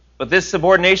Son. But this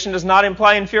subordination does not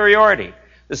imply inferiority.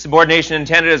 The subordination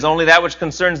intended is only that which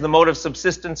concerns the mode of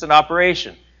subsistence and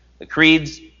operation. The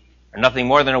creeds are nothing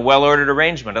more than a well-ordered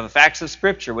arrangement of the facts of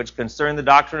Scripture which concern the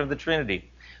doctrine of the Trinity.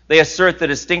 They assert the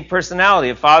distinct personality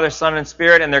of Father, Son, and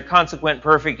Spirit and their consequent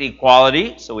perfect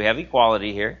equality. So we have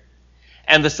equality here.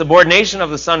 And the subordination of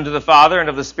the Son to the Father and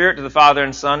of the Spirit to the Father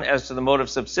and Son as to the mode of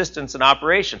subsistence and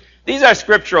operation. These are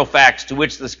scriptural facts to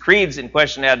which the creeds in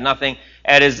question add nothing,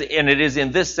 and it is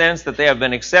in this sense that they have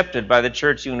been accepted by the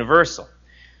Church Universal.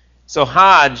 So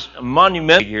Hodge, a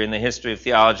monumental figure in the history of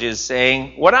theology, is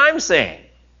saying what I'm saying.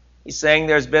 He's saying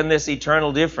there's been this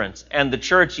eternal difference, and the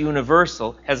Church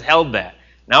Universal has held that.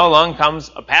 Now along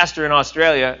comes a pastor in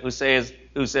Australia who says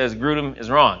Grudem is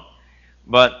wrong.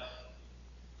 But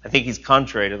I think he's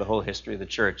contrary to the whole history of the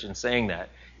church in saying that,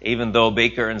 even though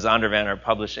Baker and Zondervan are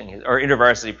publishing or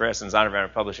InterVarsity Press and Zondervan are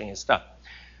publishing his stuff.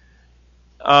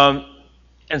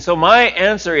 And so my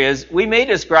answer is, we may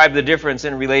describe the difference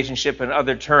in relationship in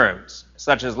other terms,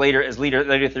 such as later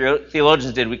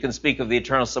theologians did. We can speak of the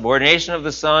eternal subordination of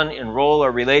the Son in role or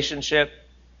relationship,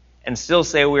 and still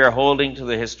say we are holding to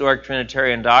the historic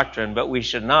Trinitarian doctrine, but we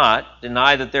should not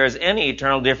deny that there is any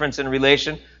eternal difference in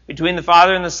relation between the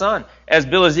Father and the Son, as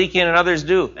Bill Ezekian and others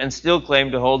do, and still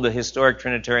claim to hold the historic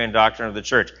Trinitarian doctrine of the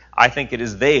Church. I think it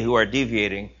is they who are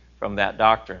deviating from that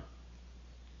doctrine.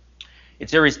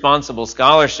 It's irresponsible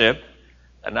scholarship,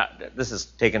 and this is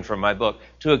taken from my book,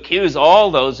 to accuse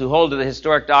all those who hold to the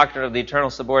historic doctrine of the eternal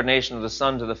subordination of the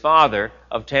Son to the Father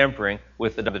of tampering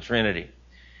with the Trinity.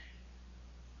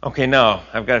 Okay, now,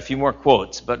 I've got a few more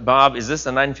quotes, but Bob, is this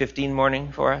a 9:15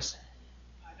 morning for us?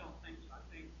 I don't think so. I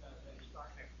think they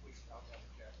start next week.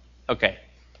 Okay.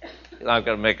 I've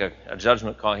got to make a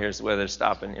judgment call here as to whether to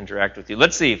stop and interact with you.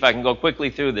 Let's see if I can go quickly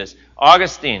through this.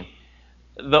 Augustine,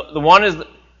 the one is,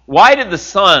 why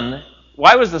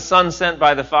was the Son sent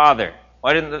by the Father?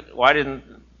 Why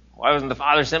wasn't the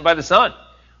Father sent by the Son?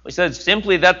 We said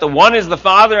simply that the one is the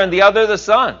Father and the other the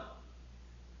Son.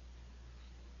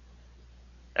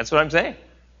 That's what I'm saying.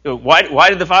 Why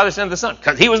did the Father send the Son?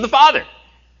 Because he was the Father.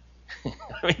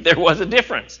 I mean, there was a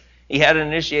difference. He had an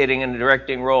initiating and a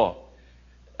directing role.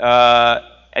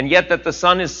 And yet that the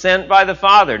Son is sent by the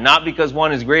Father, not because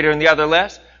one is greater and the other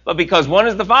less, but because one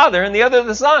is the Father and the other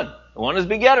the Son. The one is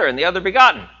begetter and the other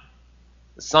begotten.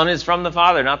 The Son is from the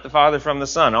Father, not the Father from the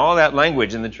Son. All that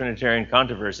language in the Trinitarian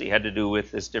controversy had to do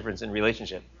with this difference in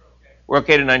relationship. We're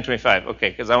okay to 9:25. Okay,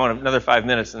 because I want another 5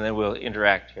 minutes and then we'll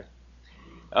interact here.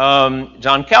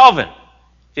 John Calvin,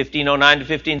 1509 to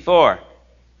 1504.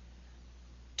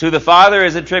 To the Father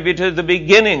is attributed the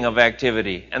beginning of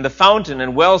activity and the fountain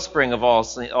and wellspring of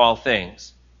all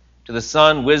things. To the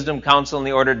Son, wisdom, counsel, and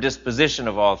the ordered disposition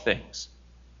of all things.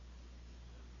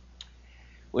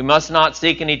 We must not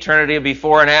seek an eternity of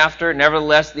before and after.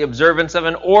 Nevertheless, the observance of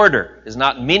an order is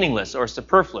not meaningless or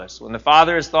superfluous when the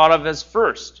Father is thought of as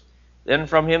first, then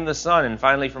from him the Son, and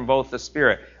finally from both the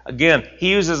Spirit. Again,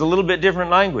 he uses a little bit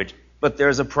different language, but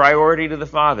there's a priority to the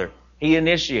Father. He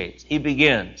initiates. He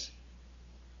begins.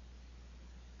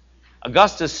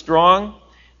 Augustus Strong.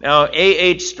 Now,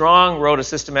 A.H. Strong wrote a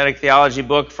systematic theology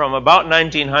book from about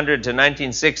 1900 to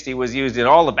 1960, was used in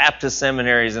all the Baptist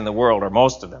seminaries in the world, or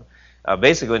most of them.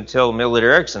 Basically until Millard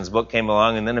Erickson's book came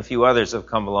along, and then a few others have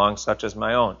come along, such as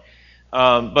my own.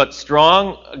 But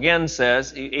Strong, again,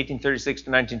 says, 1836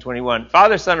 to 1921,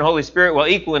 Father, Son, and Holy Spirit, while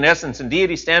equal in essence and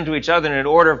deity, stand to each other in an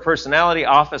order of personality,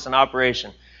 office, and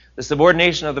operation. The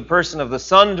subordination of the person of the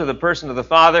Son to the person of the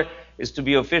Father is to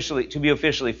be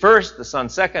officially first, the Son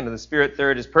second, and the Spirit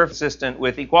third is perfect, consistent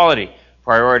with equality.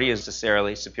 Priority is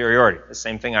necessarily superiority. The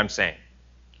same thing I'm saying.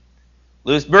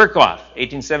 Louis Berkhoff,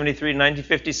 1873 to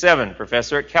 1957,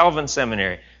 professor at Calvin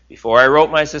Seminary. Before I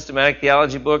wrote my systematic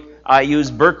theology book, I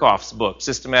used Berkhoff's book,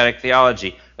 Systematic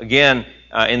Theology. Again,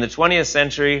 in the 20th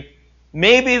century,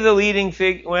 maybe the leading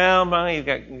figure, well, you've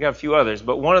got a few others,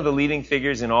 but one of the leading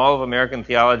figures in all of American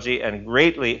theology and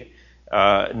greatly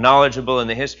knowledgeable in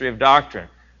the history of doctrine.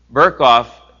 Berkhoff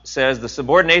says the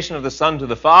subordination of the Son to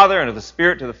the Father and of the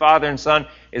Spirit to the Father and Son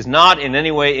is not in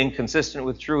any way inconsistent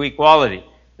with true equality.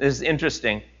 This is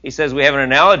interesting. He says we have an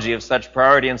analogy of such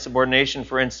priority and subordination,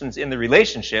 for instance, in the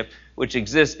relationship which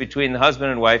exists between the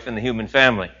husband and wife in the human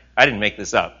family. I didn't make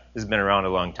this up. This has been around a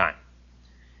long time.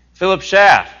 Philip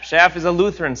Schaff. Schaff is a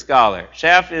Lutheran scholar.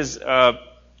 Schaff is, I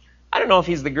don't know if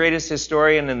he's the greatest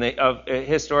historian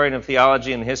of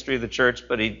theology in the history of the church,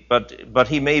 but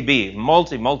he may be.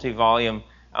 Multi-volume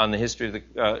on the history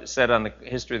of set on the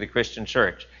history of the Christian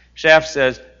church. Schaff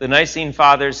says, the Nicene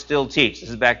Fathers still teach. This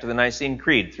is back to the Nicene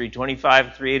Creed,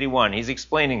 325, 381. He's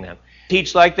explaining them.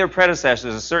 teach, like their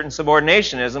predecessors, a certain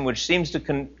subordinationism which seems to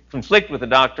conflict with the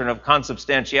doctrine of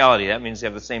consubstantiality. That means they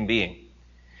have the same being.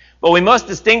 But we must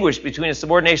distinguish between a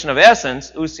subordination of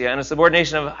essence, ousia, and a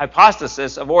subordination of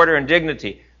hypostasis, of order and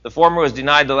dignity. The former was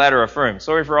denied, the latter affirmed.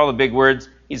 Sorry for all the big words.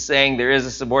 He's saying there is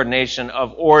a subordination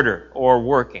of order or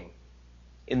working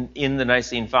in the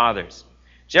Nicene Fathers.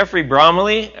 Geoffrey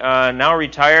Bromley, now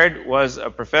retired, was a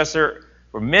professor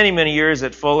for many, many years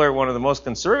at Fuller, one of the most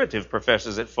conservative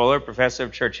professors at Fuller, professor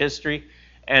of church history,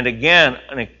 and again,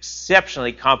 an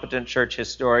exceptionally competent church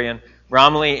historian.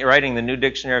 Bromley, writing the New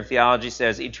Dictionary of Theology,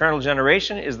 says, eternal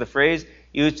generation is the phrase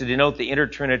used to denote the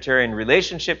intertrinitarian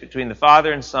relationship between the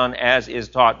Father and Son as is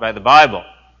taught by the Bible.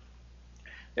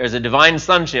 There's a divine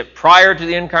sonship prior to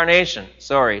the incarnation.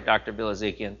 Sorry, Dr.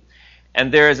 Bilezikian. And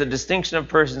there is a distinction of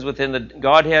persons within the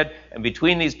Godhead, and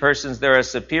between these persons there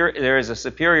is a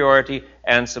superiority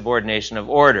and subordination of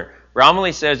order.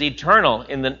 Bromley says eternal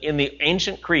in the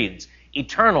ancient creeds.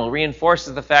 Eternal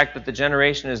reinforces the fact that the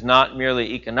generation is not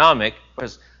merely economic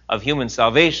because of human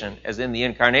salvation, as in the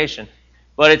incarnation,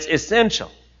 but it's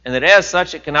essential, and that as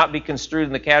such it cannot be construed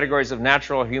in the categories of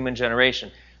natural or human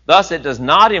generation. Thus, it does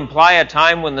not imply a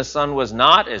time when the Son was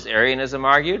not, as Arianism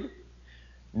argued,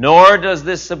 nor does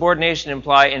this subordination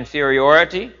imply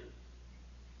inferiority.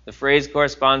 The phrase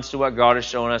corresponds to what God has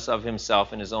shown us of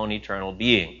himself in his own eternal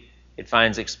being. It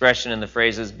finds expression in the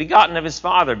phrases, begotten of his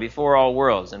Father before all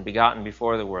worlds, and begotten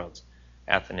before the worlds,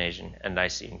 Athanasian and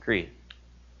Nicene Creed.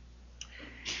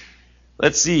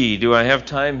 Let's see, do I have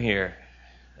time here?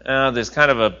 There's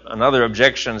kind of another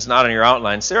objection. It's not in your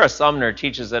outline. Sarah Sumner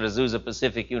teaches at Azusa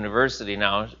Pacific University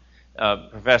now,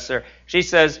 professor. She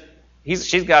says,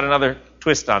 she's got another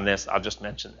twist on this. I'll just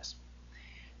mention this.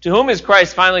 To whom is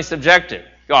Christ finally subjected?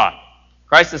 God.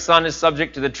 Christ the Son is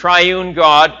subject to the triune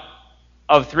God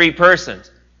of three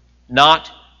persons. Not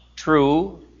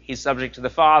true. He's subject to the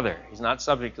Father. He's not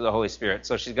subject to the Holy Spirit.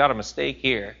 So she's got a mistake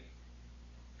here.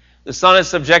 The Son is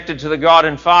subjected to the God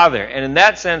and Father. And in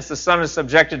that sense, the Son is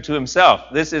subjected to himself.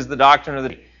 This is the doctrine of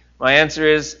the... My answer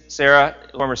is, Sarah,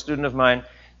 a former student of mine,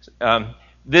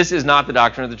 this is not the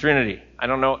doctrine of the Trinity. I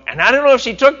don't know. And I don't know if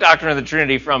she took doctrine of the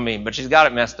Trinity from me, but she's got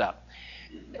it messed up.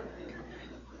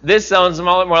 This sounds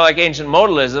more like ancient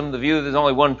modalism, the view that there's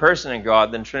only one person in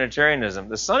God, than Trinitarianism.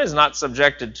 The Son is not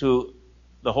subjected to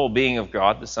the whole being of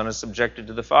God. The Son is subjected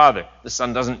to the Father. The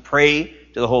Son doesn't pray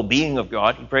to the whole being of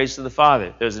God. He prays to the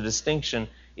Father. There's a distinction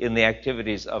in the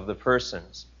activities of the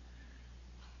persons.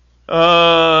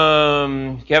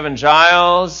 Kevin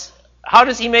Giles. How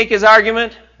does he make his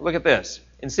argument? Look at this.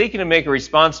 In seeking to make a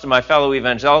response to my fellow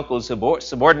evangelicals who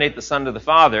subordinate the Son to the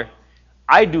Father,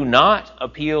 I do not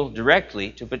appeal directly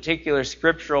to particular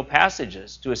scriptural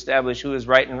passages to establish who is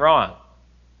right and wrong.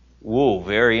 Whoa,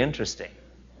 very interesting.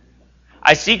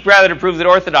 I seek rather to prove that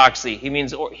orthodoxy, he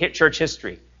means church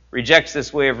history, rejects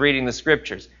this way of reading the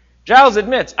Scriptures. Giles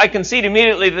admits, I concede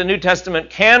immediately that the New Testament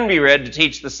can be read to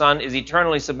teach the Son is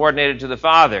eternally subordinated to the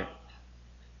Father.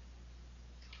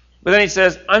 But then he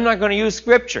says, I'm not going to use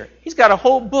Scripture. He's got a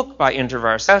whole book by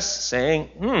Intervarsess saying,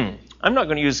 I'm not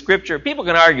going to use Scripture. People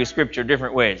can argue Scripture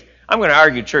different ways. I'm going to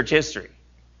argue church history.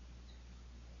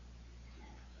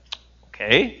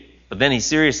 Okay. But then he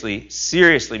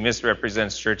seriously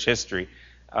misrepresents church history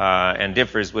and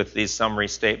differs with these summary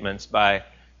statements by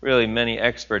really many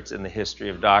experts in the history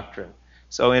of doctrine.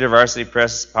 So InterVarsity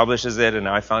Press publishes it, and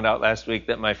I found out last week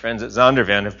that my friends at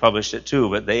Zondervan have published it too,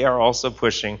 but they are also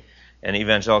pushing an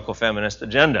evangelical feminist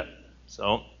agenda.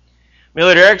 So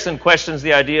Millard Erickson questions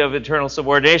the idea of eternal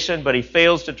subordination, but he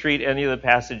fails to treat any of the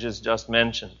passages just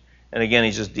mentioned. And again,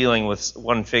 he's just dealing with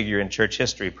one figure in church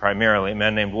history primarily, a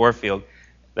man named Warfield,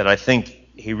 that I think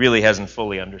he really hasn't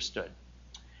fully understood.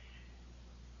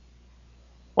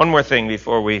 One more thing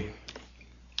before this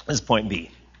is point B.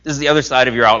 This is the other side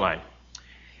of your outline.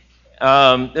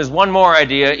 There's one more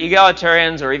idea.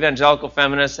 Egalitarians or evangelical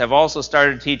feminists have also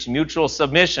started to teach mutual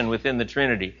submission within the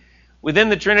Trinity. Within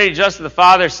the Trinity, just as the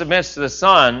Father submits to the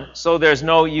Son, so there's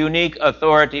no unique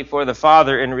authority for the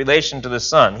Father in relation to the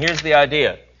Son. Here's the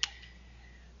idea.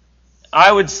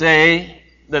 I would say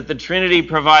that the Trinity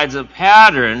provides a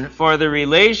pattern for the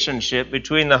relationship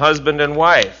between the husband and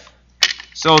wife.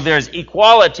 So there's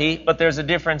equality, but there's a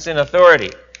difference in authority.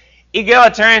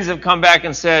 Egalitarians have come back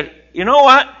and said, you know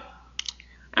what?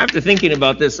 After thinking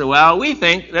about this a while, we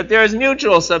think that there is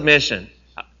mutual submission.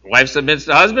 Wife submits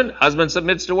to husband, husband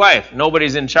submits to wife.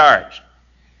 Nobody's in charge.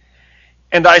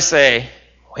 And I say,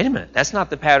 wait a minute, that's not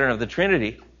the pattern of the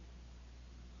Trinity.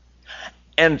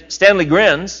 And Stanley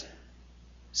Grins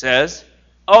says,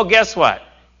 oh, guess what?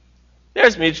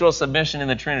 There's mutual submission in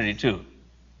the Trinity too.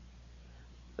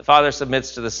 The Father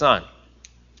submits to the Son.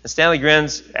 Stanley Gren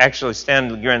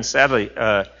sadly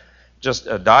just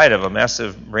died of a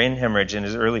massive brain hemorrhage in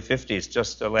his early 50s,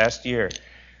 just last year.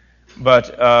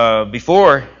 But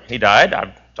before he died,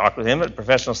 I talked with him at a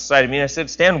professional society meeting. I said,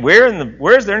 Stan,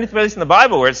 where is there any place in the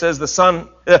Bible where it says the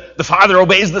Father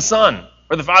obeys the Son,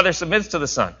 or the Father submits to the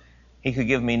Son? He could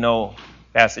give me no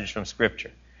passage from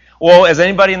Scripture. Well, as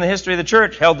anybody in the history of the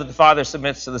church held that the Father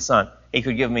submits to the Son, he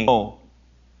could give me no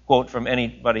quote from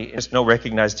anybody, just no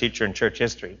recognized teacher in church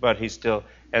history, but he still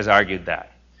has argued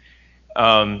that.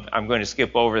 I'm going to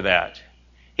skip over that.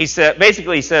 He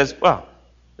says, well,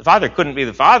 the Father couldn't be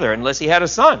the Father unless he had a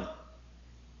Son.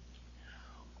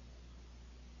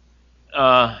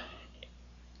 That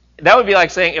would be like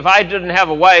saying, if I didn't have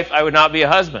a wife, I would not be a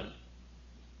husband.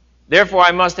 Therefore,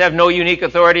 I must have no unique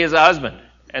authority as a husband,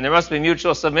 and there must be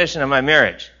mutual submission in my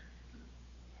marriage.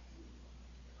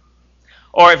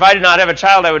 Or if I did not have a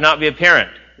child, I would not be a parent.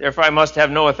 Therefore, I must have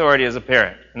no authority as a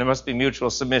parent, and there must be mutual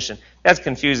submission. That's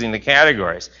confusing the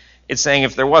categories. It's saying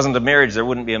if there wasn't a marriage, there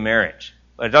wouldn't be a marriage.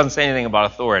 But it doesn't say anything about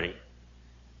authority.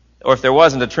 Or if there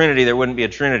wasn't a Trinity, there wouldn't be a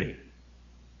Trinity.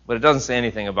 But it doesn't say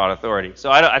anything about authority. So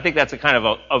I think that's a kind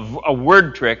of a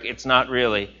word trick. It's not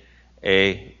really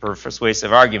a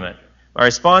persuasive argument. My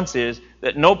response is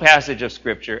that no passage of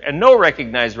Scripture and no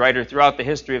recognized writer throughout the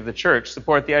history of the church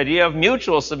support the idea of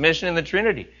mutual submission in the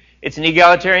Trinity. It's an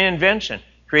egalitarian invention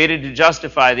created to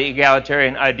justify the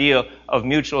egalitarian ideal of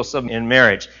mutual submission in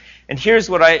marriage. And here's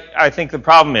what I think the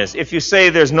problem is. If you say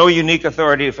there's no unique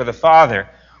authority for the Father,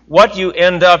 what you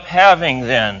end up having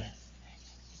then,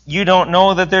 you don't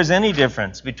know that there's any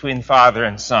difference between Father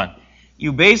and Son.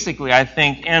 You basically, I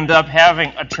think, end up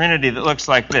having a Trinity that looks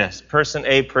like this. Person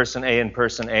A, and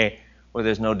Person A, where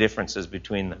there's no differences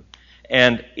between them.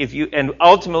 And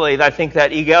ultimately, I think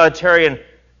that egalitarian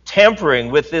tampering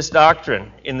with this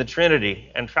doctrine in the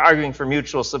Trinity and arguing for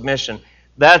mutual submission,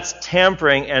 that's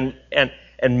tampering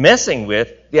and messing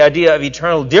with the idea of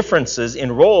eternal differences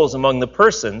in roles among the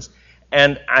persons.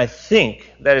 And I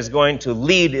think that is going to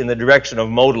lead in the direction of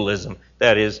modalism,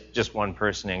 that is, just one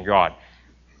person in God.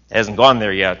 It hasn't gone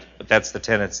there yet, but that's the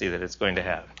tendency that it's going to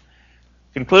have.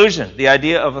 Conclusion, the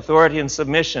idea of authority and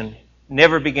submission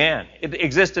never began. It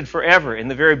existed forever in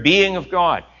the very being of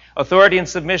God. Authority and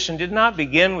submission did not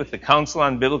begin with the Council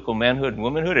on Biblical Manhood and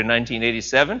Womanhood in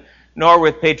 1987, nor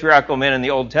with patriarchal men in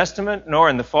the Old Testament, nor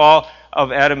in the fall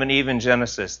of Adam and Eve in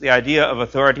Genesis. The idea of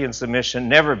authority and submission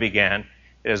never began.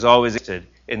 It has always existed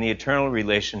in the eternal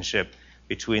relationship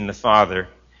between the Father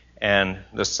and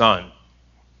the Son.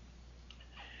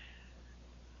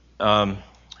 And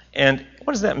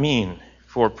what does that mean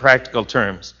for practical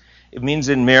terms? It means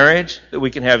in marriage that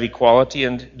we can have equality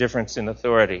and difference in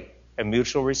authority, and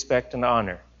mutual respect and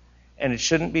honor. And it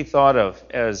shouldn't be thought of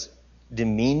as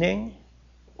demeaning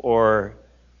or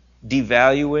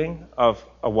devaluing of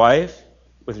a wife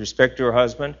with respect to her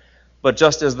husband, but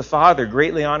just as the Father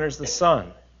greatly honors the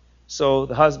Son, so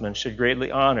the husband should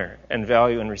greatly honor and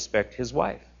value and respect his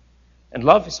wife and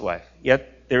love his wife.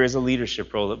 Yet there is a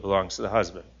leadership role that belongs to the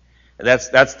husband. And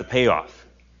that's the payoff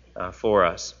for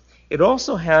us. It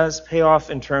also has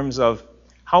payoff in terms of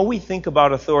how we think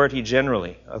about authority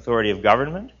generally. Authority of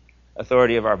government,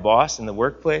 authority of our boss in the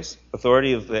workplace,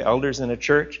 authority of the elders in a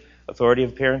church, authority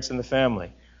of parents in the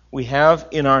family. We have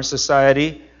in our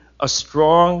society a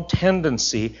strong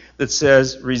tendency that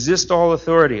says, resist all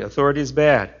authority. Authority is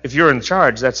bad. If you're in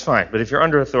charge, that's fine. But if you're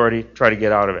under authority, try to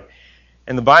get out of it.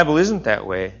 And the Bible isn't that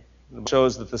way. It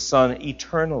shows that the Son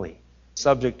eternally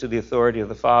subject to the authority of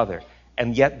the Father.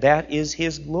 And yet that is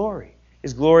His glory.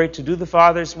 His glory to do the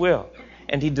Father's will.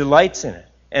 And He delights in it.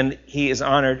 And He is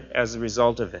honored as a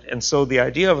result of it. And so the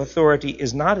idea of authority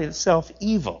is not itself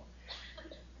evil.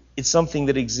 It's something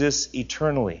that exists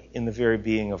eternally in the very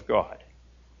being of God.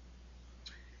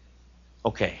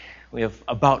 Okay, we have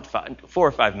about 4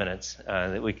 or 5 minutes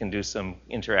that we can do some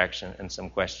interaction and some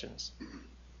questions.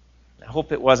 I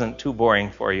hope it wasn't too boring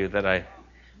for you that I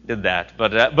did that.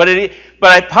 But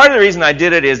part of the reason I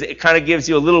did it is it kind of gives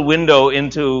you a little window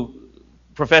into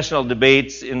professional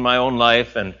debates in my own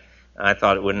life, and I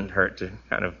thought it wouldn't hurt to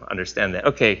kind of understand that.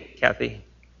 Okay, Kathy,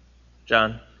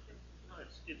 John.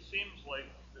 It seems like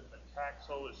the attacks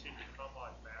always seem to come on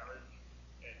marriage,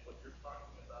 and what you're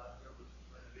talking about here with the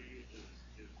Trinity is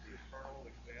the eternal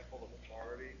example of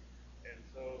authority. And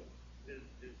so is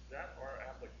that our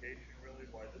application really,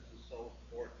 why this is so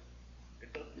important?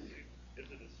 It doesn't seem, is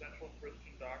it essential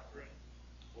Christian doctrine,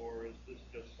 or is this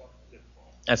just something different?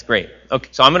 That's great. Okay,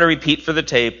 so I'm going to repeat for the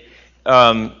tape.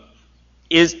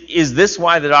 Is this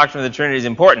why the doctrine of the Trinity is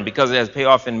important? Because it has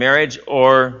payoff in marriage?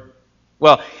 Or,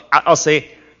 well, I'll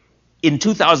say in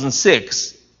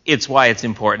 2006, it's why it's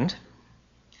important.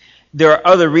 There are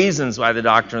other reasons why the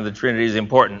doctrine of the Trinity is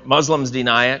important. Muslims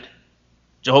deny it.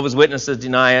 Jehovah's Witnesses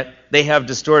deny it. They have a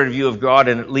distorted view of God,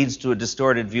 and it leads to a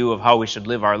distorted view of how we should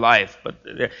live our life.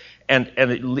 And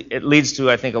it leads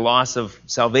to, I think, a loss of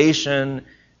salvation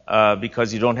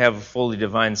because you don't have a fully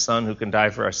divine Son who can die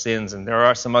for our sins, and there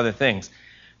are some other things.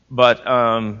 But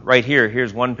right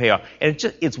here's one payoff. And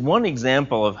it's one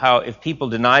example of how if people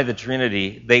deny the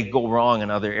Trinity, they go wrong in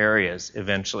other areas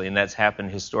eventually, and that's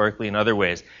happened historically in other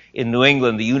ways. In New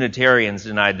England, the Unitarians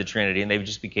denied the Trinity, and they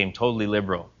just became totally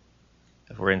liberal,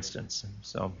 for instance.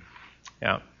 So,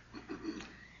 yeah.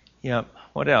 Yeah,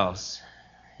 what else?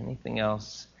 Anything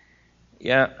else?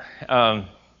 Yeah,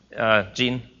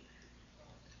 Gene?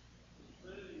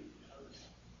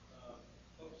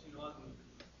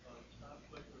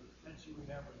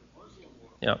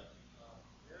 Yep.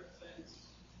 Their sense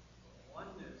of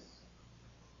oneness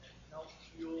helped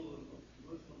fuel the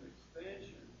Muslim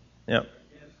expansion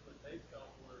against what they felt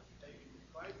were pagan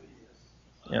tritheists.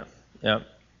 Yep. Yep. And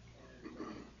the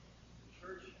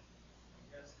church, I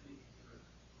guess, if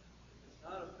it's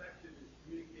not effective in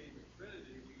communicating the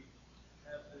Trinity, we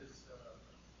have this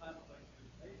conflict that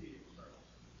may be external.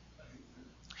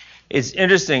 It's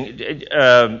interesting.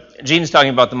 Gene's talking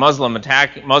about the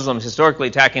Muslims historically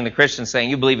attacking the Christians, saying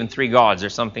you believe in three gods or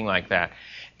something like that.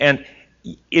 And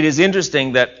it is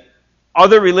interesting that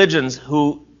other religions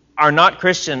who are not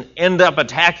Christian end up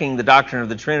attacking the doctrine of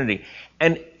the Trinity.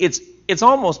 And it's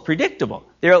almost predictable.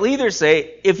 They'll either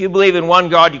say, if you believe in one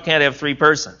God, you can't have three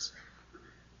persons.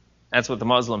 That's what the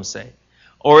Muslims say.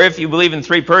 Or if you believe in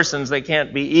three persons, they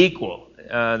can't be equal.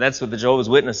 That's what the Jehovah's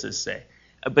Witnesses say.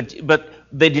 But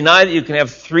they deny that you can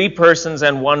have three persons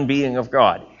and one being of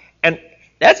God. And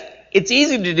it's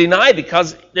easy to deny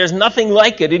because there's nothing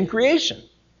like it in creation.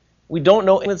 We don't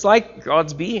know it's like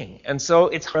God's being. And so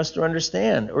it's for us to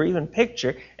understand or even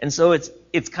picture. And so it's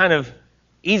kind of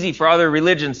easy for other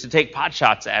religions to take pot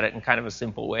shots at it in kind of a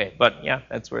simple way. But yeah,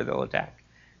 that's where they'll attack.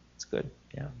 It's good.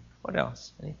 Yeah. What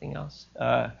else? Anything else?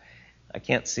 I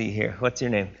can't see here. What's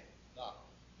your name?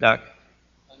 Doc.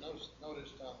 I noticed on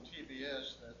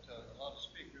TBS that a lot of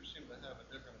speakers seem to have a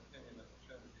different opinion of the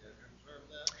Trinity. Have you observed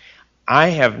that? I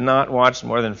have not watched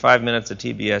more than 5 minutes of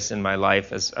TBS in my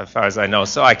life, as far as I know,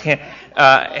 so I can't.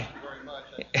 Very much.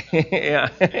 Yeah,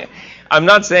 I'm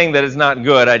not saying that it's not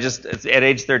good. I just, at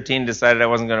age 13, decided I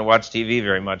wasn't going to watch TV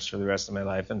very much for the rest of my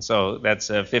life, and so that's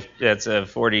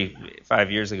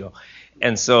 45 years ago,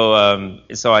 and so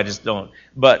I just don't.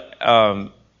 But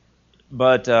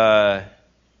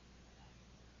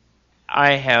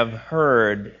I have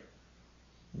heard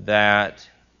that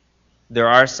there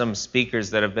are some speakers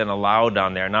that have been allowed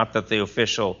on there. Not that the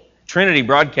official Trinity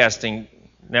Broadcasting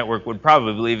Network would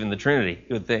probably believe in the Trinity,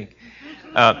 you would think.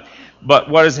 But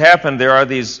what has happened, there are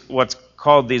these, what's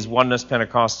called these Oneness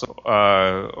Pentecostal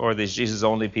or these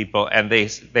Jesus-only people, and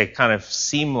they kind of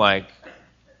seem like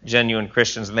genuine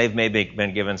Christians, and they've maybe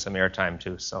been given some airtime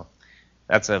too. So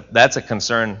that's a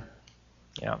concern.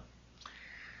 Yeah.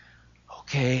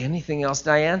 Okay, anything else,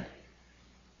 Diane? Would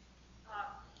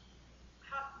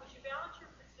you balance your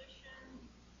position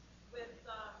with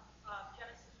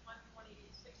Genesis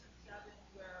 1:26 and 7,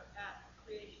 where at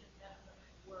creation men and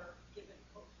women were given,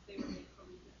 they were made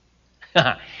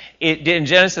co-equal? In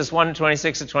Genesis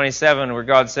 1:26 and 27, where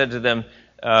God said to them,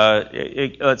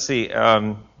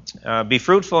 be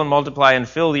fruitful and multiply and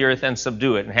fill the earth and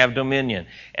subdue it and have dominion.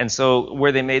 And so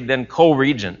where they made then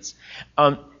co-regents.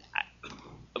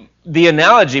 The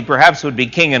analogy perhaps would be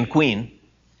king and queen,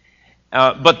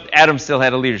 but Adam still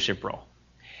had a leadership role.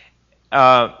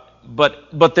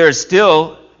 But there's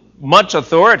still much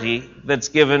authority that's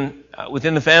given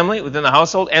within the family, within the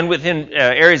household, and within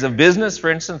areas of business. For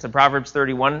instance, the Proverbs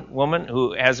 31 woman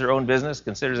who has her own business,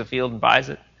 considers a field and buys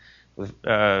it. With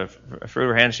fruit of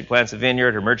her hand, she plants a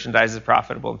vineyard. Her merchandise is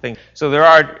profitable and things. So there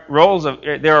are realms of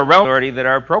authority that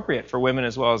are appropriate for women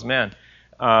as well as men.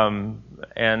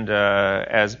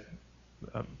 As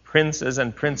princes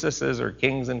and princesses, or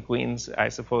kings and queens, I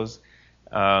suppose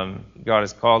God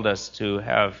has called us to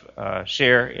have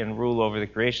share in rule over the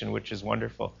creation, which is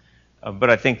wonderful. But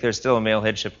I think there's still a male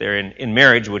headship there in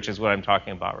marriage, which is what I'm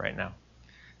talking about right now.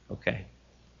 Okay.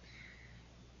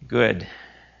 Good.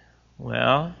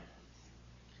 Well,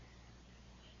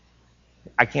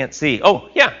 I can't see. Oh,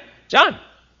 yeah, John.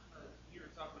 You were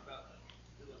talking about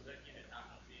Bill Ezekiel and not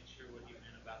being sure what you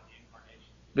meant about the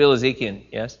incarnation. Bill Ezekiel,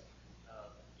 yes?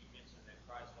 You mentioned that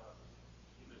Christ was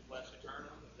human flesh eternal.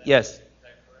 Yes. Is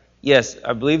that correct? Yes,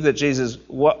 I believe that Jesus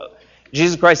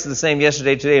Christ is the same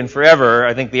yesterday, today, and forever.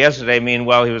 I think the yesterday mean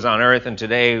while he was on earth, and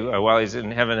today while he's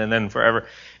in heaven, and then forever.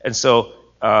 And so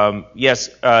yes,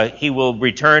 he will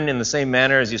return in the same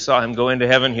manner as you saw him go into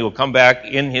heaven. He will come back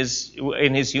in his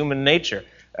human nature.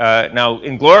 Now,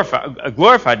 in a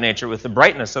glorified nature with the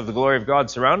brightness of the glory of God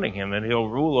surrounding him, and he'll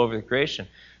rule over the creation.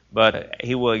 But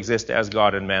he will exist as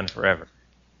God and man forever.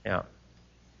 Yeah.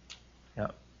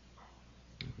 Yeah.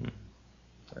 Mm-hmm.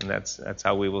 And that's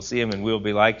how we will see him, and we'll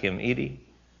be like him. Edie?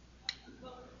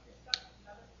 Well, we discussed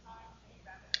another time, maybe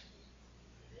back in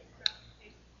the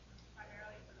gratification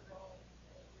primarily for the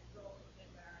role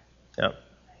within marriage. Yeah.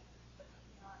 But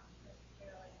not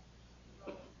necessarily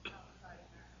the role outside of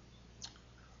marriage.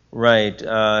 Right.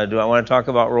 Do I want to talk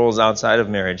about roles outside of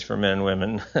marriage for men and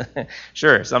women?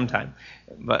 Sure, sometime.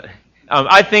 But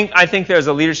I think there's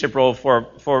a leadership role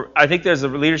there's a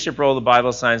leadership role the Bible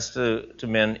assigns to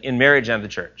men in marriage and the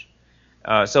church.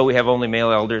 So we have only male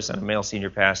elders and a male senior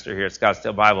pastor here at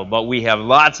Scottsdale Bible, but we have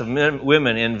lots of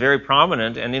women in very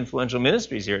prominent and influential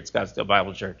ministries here at Scottsdale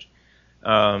Bible Church,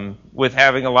 with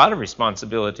having a lot of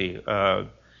responsibility.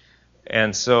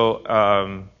 And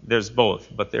so there's both,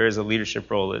 but there is a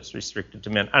leadership role that's restricted to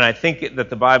men. And I think that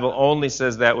the Bible only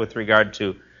says that with regard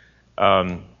to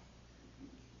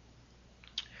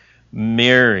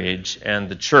marriage and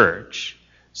the church.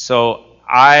 So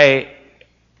I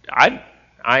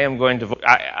am going to vote.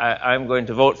 I'm going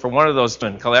to vote for one of those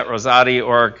women, Colette Rosati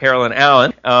or Carolyn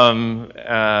Allen,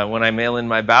 when I mail in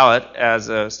my ballot as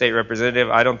a state representative.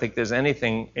 I don't think there's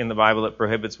anything in the Bible that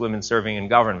prohibits women serving in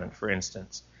government, for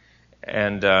instance.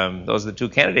 And those are the two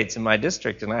candidates in my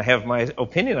district, and I have my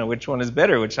opinion on which one is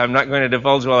better, which I'm not going to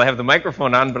divulge while I have the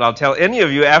microphone on, but I'll tell any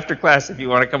of you after class if you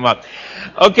want to come up.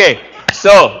 Okay,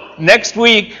 so next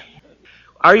week,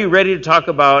 are you ready to talk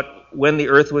about when the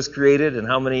earth was created and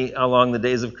how long the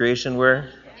days of creation were?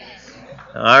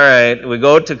 All right, we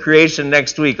go to creation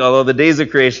next week, although the days of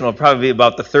creation will probably be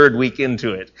about the third week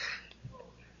into it.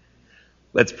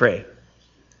 Let's pray.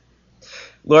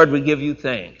 Lord, we give you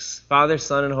thanks. Father,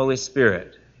 Son, and Holy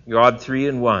Spirit, God three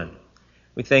in one.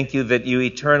 We thank you that you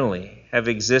eternally have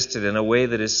existed in a way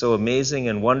that is so amazing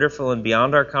and wonderful and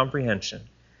beyond our comprehension.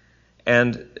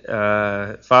 And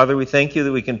Father, we thank you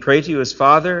that we can pray to you as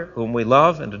Father, whom we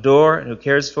love and adore and who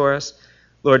cares for us.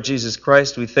 Lord Jesus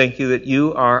Christ, we thank you that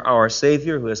you are our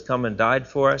Savior who has come and died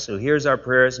for us, who hears our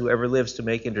prayers, who ever lives to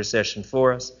make intercession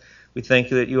for us. We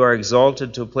thank you that you are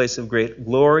exalted to a place of great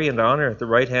glory and honor at the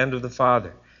right hand of the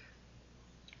Father,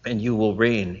 and you will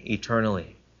reign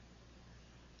eternally.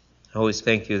 I always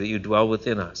thank you that you dwell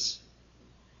within us,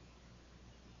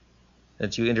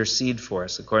 that you intercede for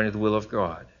us according to the will of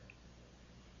God.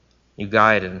 You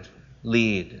guide and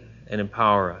lead and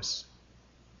empower us.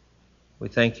 We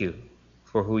thank you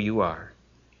for who you are,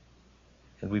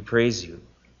 and we praise you,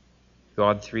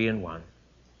 God three in one.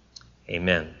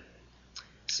 Amen.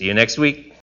 See you next week.